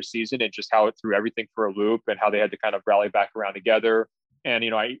year's Lakers season, and just how it threw everything for a loop and how they had to kind of rally back around together. And,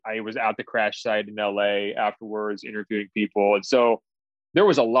 I was at the crash site in LA afterwards interviewing people. And so there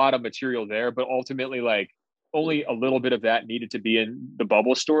was a lot of material there, but ultimately, only a little bit of that needed to be in the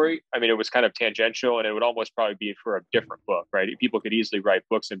bubble story. I mean, it was kind of tangential, and it would almost probably be for a different book, right? People could easily write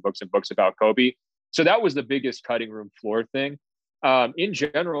books and books and books about Kobe. So that was the biggest cutting room floor thing. In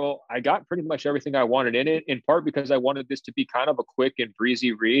general, I got pretty much everything I wanted in it, in part because I wanted this to be kind of a quick and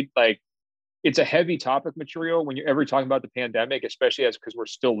breezy read. Like, it's a heavy topic material when you're ever talking about the pandemic, especially because we're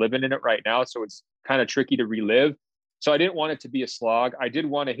still living in it right now. So it's kind of tricky to relive. So I didn't want it to be a slog. I did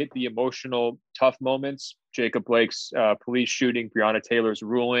want to hit the emotional, tough moments, Jacob Blake's police shooting, Breonna Taylor's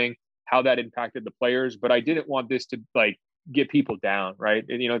ruling, how that impacted the players. But I didn't want this to like get people down, right?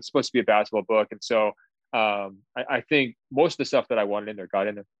 And, it's supposed to be a basketball book. And so I think most of the stuff that I wanted in there got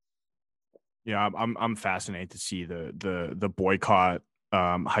in there. Yeah, I'm fascinated to see the boycott,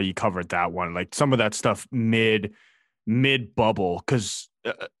 how you covered that one, like some of that stuff mid bubble, because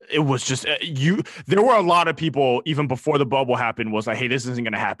it was just there were a lot of people even before the bubble happened was like, hey, this isn't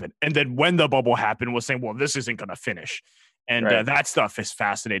going to happen, and then when the bubble happened was saying, well, this isn't going to finish. And right. That stuff is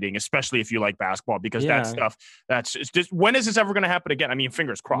fascinating, especially if you like basketball, because that stuff, it's just, when is this ever going to happen again? I mean,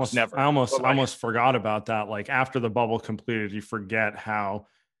 fingers crossed, never. I almost forgot about that. Like, after the bubble completed, you forget how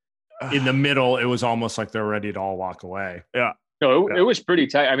in the middle, it was almost like they're ready to all walk away. Yeah. No, it was pretty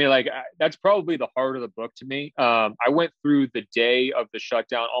tight. I mean, like, that's probably the heart of the book to me. I went through the day of the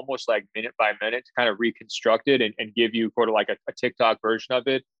shutdown almost like minute by minute to kind of reconstruct it and give you sort of like a TikTok version of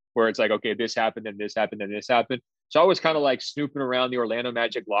it, where it's like, okay, this happened and this happened and this happened. So I was kind of like snooping around the Orlando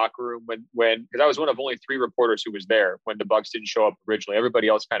Magic locker room when because I was one of only 3 reporters who was there when the Bucks didn't show up originally. Everybody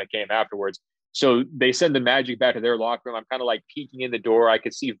else kind of came afterwards. So they send the Magic back to their locker room. I'm kind of like peeking in the door. I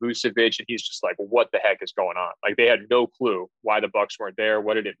could see Vucevic, and he's just like, what the heck is going on? Like, they had no clue why the Bucks weren't there.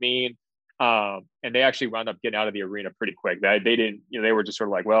 What did it mean? And they actually wound up getting out of the arena pretty quick. They didn't, they were just sort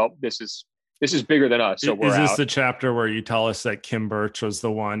of like, well, this is bigger than us. So is this out. The chapter where you tell us that Kim Birch was the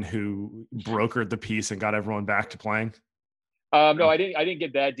one who brokered the peace and got everyone back to playing? No, I didn't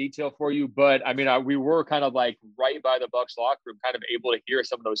get that detail for you, but I mean, we were kind of like right by the Bucks locker room, kind of able to hear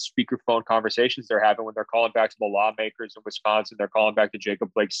some of those speakerphone conversations they're having when they're calling back to the lawmakers in Wisconsin. They're calling back to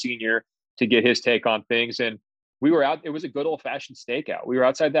Jacob Blake Sr. to get his take on things. And we were out. It was a good old fashioned stakeout. We were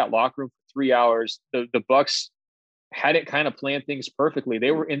outside that locker room for 3 hours. The Bucks had it kind of planned things perfectly.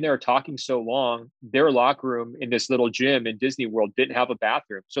 They were in there talking so long. Their locker room in this little gym in Disney World didn't have a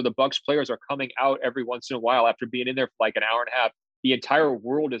bathroom. So the Bucks players are coming out every once in a while after being in there for like an hour and a half. The entire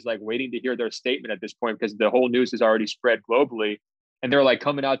world is like waiting to hear their statement at this point because the whole news is already spread globally. And they're like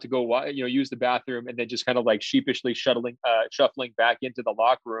coming out to go, use the bathroom, and then just kind of like sheepishly shuffling back into the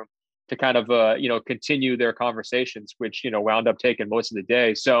locker room to kind of, continue their conversations, which, wound up taking most of the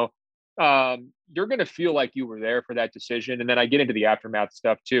day. So, you're going to feel like you were there for that decision. And then I get into the aftermath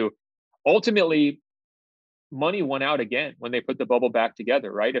stuff too. Ultimately, money went out again when they put the bubble back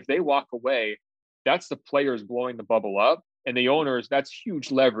together, right? If they walk away, that's the players blowing the bubble up, and the owners, that's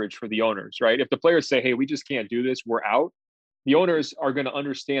huge leverage for the owners, right? If the players say, hey, we just can't do this, we're out, the owners are going to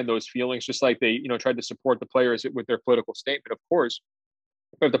understand those feelings, just like they, tried to support the players with their political statement, of course.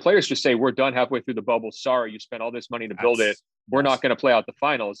 But if the players just say, we're done halfway through the bubble, sorry, you spent all this money to build it, we're not going to play out the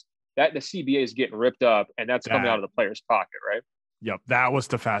finals, that the CBA is getting ripped up, and that's coming out of the player's pocket, right? Yep, that was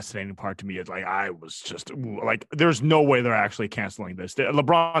the fascinating part to me. It's like, I was just like, there's no way they're actually canceling this.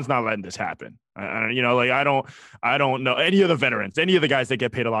 LeBron's not letting this happen. I don't know any of the veterans, any of the guys that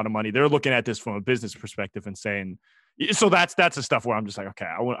get paid a lot of money. They're looking at this from a business perspective and saying, so that's the stuff where I'm just like, okay,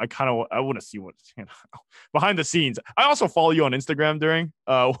 I want to see what's behind the scenes. I also follow you on Instagram during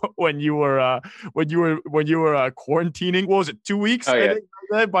when you were quarantining. What was it, 2 weeks? Oh, yeah.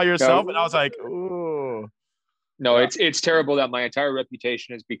 I think, by yourself, and I was like, ooh. No, it's terrible that my entire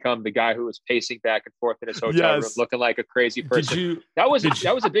reputation has become the guy who was pacing back and forth in his hotel room, looking like a crazy person. That was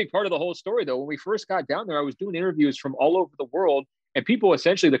a big part of the whole story, though. When we first got down there, I was doing interviews from all over the world, and people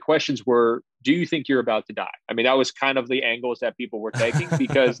essentially, the questions were, "Do you think you're about to die?" I mean, that was kind of the angles that people were taking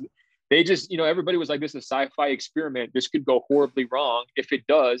because they just, everybody was like, "This is a sci-fi experiment. This could go horribly wrong. If it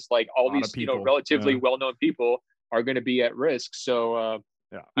does, like all these, relatively well-known people are going to be at risk." So,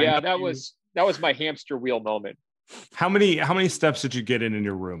 that was my hamster wheel moment. How many steps did you get in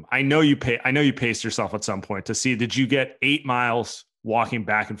your room? I know you paced yourself at some point to see, did you get 8 miles walking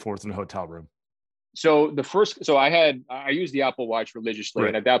back and forth in the hotel room? So I used the Apple Watch religiously. Right.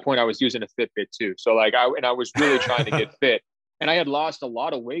 And at that point I was using a Fitbit too. So I was really trying to get fit, and I had lost a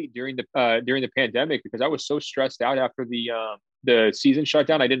lot of weight during the pandemic because I was so stressed out after the season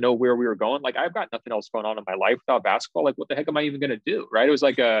shutdown. I didn't know where we were going. Like, I've got nothing else going on in my life without basketball. Like, what the heck am I even going to do? Right. It was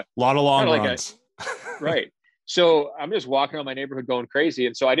like a lot of long runs. Right. So I'm just walking around my neighborhood going crazy.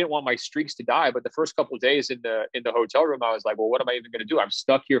 And so I didn't want my streaks to die. But the first couple of days in the hotel room, I was like, well, what am I even going to do? I'm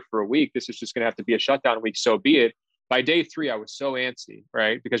stuck here for a week. This is just going to have to be a shutdown week. So be it. By day 3, I was so antsy,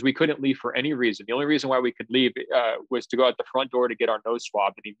 right? Because we couldn't leave for any reason. The only reason why we could leave was to go out the front door to get our nose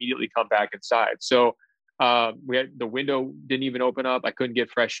swabbed and immediately come back inside. So we had the window didn't even open up. I couldn't get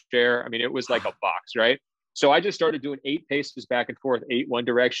fresh air. I mean, it was like a box, right? So I just started doing 8 paces back and forth, 8 one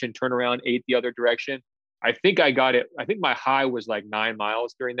direction, turn around, 8 the other direction. I think I got it. I think my high was like 9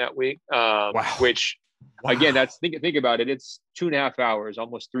 miles during that week, which again, that's think about it. It's 2.5 hours,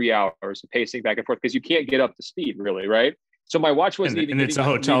 almost 3 hours of pacing back and forth because you can't get up to speed really, right? So my watch wasn't even. And it's a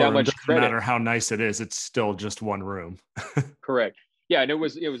hotel room. Doesn't matter how nice it is. It's still just one room. Correct. Yeah, and it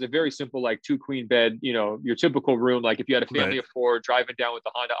was a very simple like 2 queen bed. You know, your typical room. Like if you had a family of 4 driving down with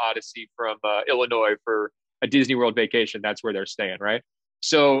the Honda Odyssey from Illinois for a Disney World vacation, that's where they're staying, right?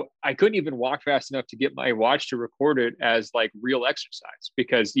 So I couldn't even walk fast enough to get my watch to record it as like real exercise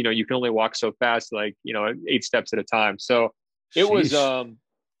because, you know, you can only walk so fast, like, you know, 8 steps at a time. So it was,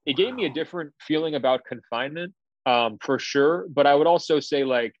 it gave me a different feeling about confinement for sure. But I would also say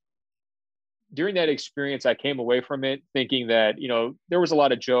like during that experience, I came away from it thinking that, you know, there was a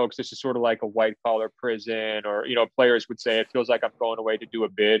lot of jokes. This is sort of like a white collar prison or, you know, players would say, it feels like I'm going away to do a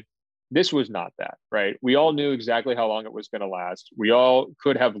bid. This was not that, right? We all knew exactly how long it was going to last. We all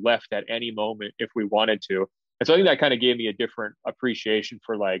could have left at any moment if we wanted to. And so I think that kind of gave me a different appreciation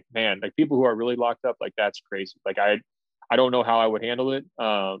for like, man, like people who are really locked up, like that's crazy. Like I don't know how I would handle it.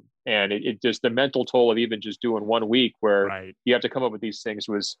 And it just, the mental toll of even just doing 1 week where you have to come up with these things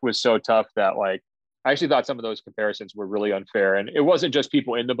was so tough that like, I actually thought some of those comparisons were really unfair. And it wasn't just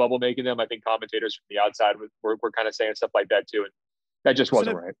people in the bubble making them. I think commentators from the outside were kind of saying stuff like that too. And that just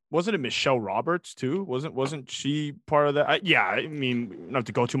wasn't right. Wasn't it Michelle Roberts too? Wasn't she part of that? I mean, not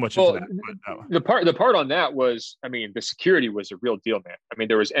to go too much into that. But, the part on that was, I mean, the security was a real deal, man. I mean,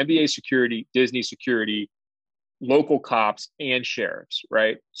 there was NBA security, Disney security, local cops, and sheriffs,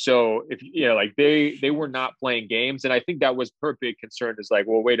 right? So if you know, like they were not playing games, and I think that was her big concern. Is like,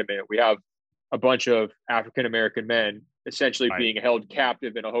 well, wait a minute, we have a bunch of African American men essentially being held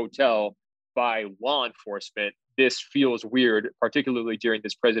captive in a hotel by law enforcement. This feels weird, particularly during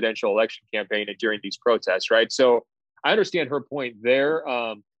this presidential election campaign and during these protests, right? So I understand her point there.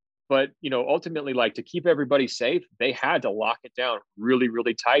 But, you know, ultimately, like to keep everybody safe, they had to lock it down really,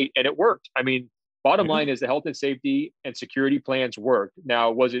 really tight. And it worked. I mean, bottom line is the health and safety and security plans worked.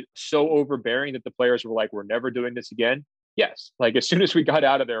 Now, was it so overbearing that the players were like, we're never doing this again? Yes. Like as soon as we got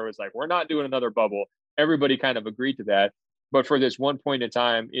out of there, it was like, we're not doing another bubble. Everybody kind of agreed to that. But for this one point in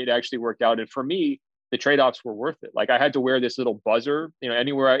time, it actually worked out. And for me, the trade-offs were worth it. Like I had to wear this little buzzer, you know,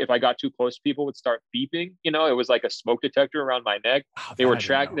 anywhere if I got too close, people would start beeping. You know, it was like a smoke detector around my neck. They were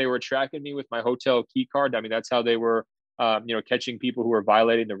tracking me with my hotel key card. I mean, that's how they were, you know, catching people who were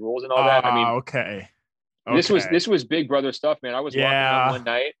violating the rules and all that. I mean, okay. This was Big Brother stuff, man. I was walking around one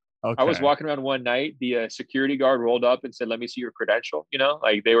night. I was walking around one night. The security guard rolled up and said, "Let me see your credential." You know,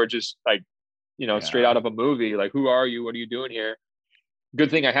 like they were just like, you know, straight out of a movie. Like, who are you? What are you doing here? Good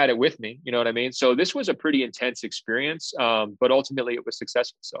thing I had it with me. You know what I mean? So this was a pretty intense experience, but ultimately it was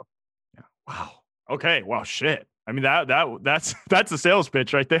successful. So, yeah. Wow. Okay. Wow. Shit. I mean, that's a sales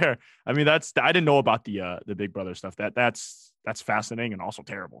pitch right there. I mean, I didn't know about the Big Brother stuff. That's fascinating and also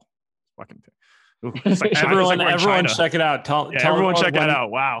terrible. Fucking. It's like everyone check it out. Tell everyone check that out.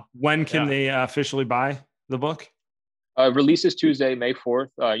 Wow. When can they officially buy the book? Releases Tuesday, May 4th.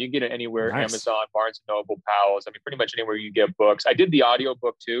 You can get it anywhere. Nice. Amazon, Barnes & Noble, Powell's. I mean, pretty much anywhere you get books. I did the audio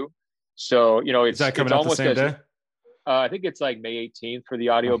book too. So, you know, is that coming out the same day? I think it's like May 18th for the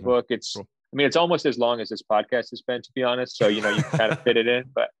audio book. It's, cool. I mean, it's almost as long as this podcast has been, to be honest. So, you know, you can kind of fit it in.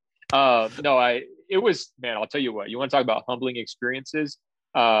 But it was, man, I'll tell you what, you want to talk about humbling experiences.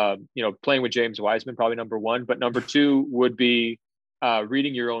 You know, playing with James Wiseman, probably number one, but number two would be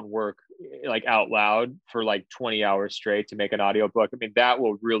reading your own work like out loud for like 20 hours straight to make an audiobook. I mean, that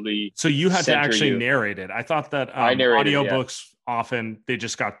will really. So you had to actually narrate it. I thought that audiobooks often they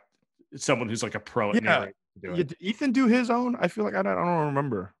just got someone who's like a pro at narrating. Did Ethan do his own? I feel like I don't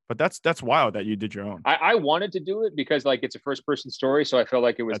remember, but that's wild that you did your own. I wanted to do it because like it's a first person story, so I felt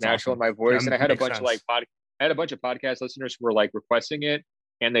like it was natural in my voice, and I had a bunch of podcast listeners who were like requesting it.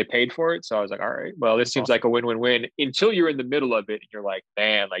 And they paid for it. So I was like, all right, well, this seems like a win-win-win until you're in the middle of it. And you're like,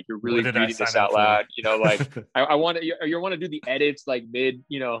 man, like you're really reading this out loud. You know, like I want to, you want to do the edits like mid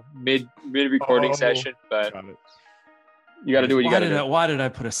recording session, but you got to do what you got to do. Why did I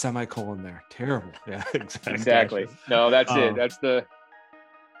put a semicolon there? Terrible. Yeah, exactly. No, that's it. That's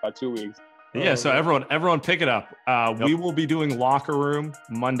about 2 weeks. Yeah, so everyone pick it up. We will be doing Locker Room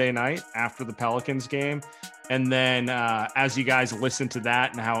Monday night after the Pelicans game. And then as you guys listen to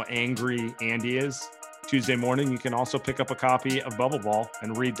that and how angry Andy is, Tuesday morning, you can also pick up a copy of BubbleBall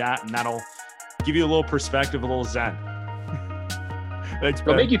and read that, and that'll give you a little perspective, a little zen. Thanks,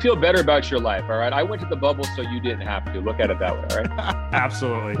 It'll make you feel better about your life, all right? I went to the bubble so you didn't have to. Look at it that way, all right?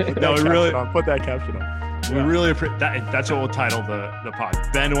 Absolutely. No, we really put that caption on. We really appreciate that. That's what we'll title the pod.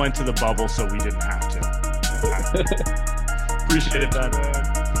 Ben went to the bubble so we didn't have to. Appreciate it, Ben.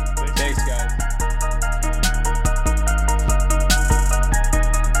 Thanks, guys.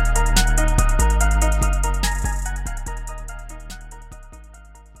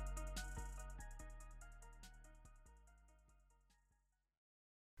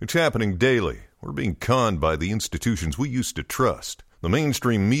 It's happening daily. We're being conned by the institutions we used to trust. The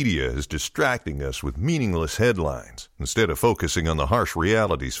mainstream media is distracting us with meaningless headlines instead of focusing on the harsh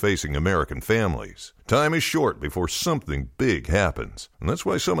realities facing American families. Time is short before something big happens, and that's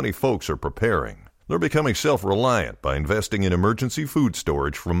why so many folks are preparing. They're becoming self-reliant by investing in emergency food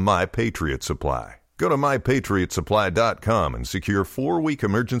storage from My Patriot Supply. Go to MyPatriotSupply.com and secure 4-week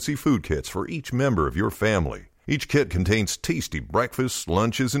emergency food kits for each member of your family. Each kit contains tasty breakfasts,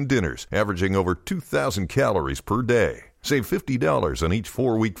 lunches, and dinners, averaging over 2,000 calories per day. Save $50 on each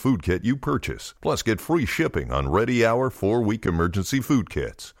 4-week food kit you purchase, plus get free shipping on Ready Hour 4-week emergency food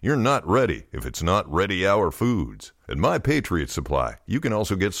kits. You're not ready if it's not Ready Hour foods. At My Patriot Supply, you can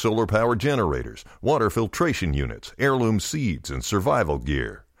also get solar power generators, water filtration units, heirloom seeds, and survival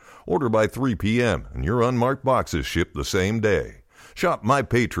gear. Order by 3 p.m. and your unmarked boxes ship the same day. Shop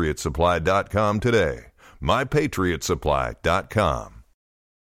MyPatriotSupply.com today. MyPatriotSupply.com.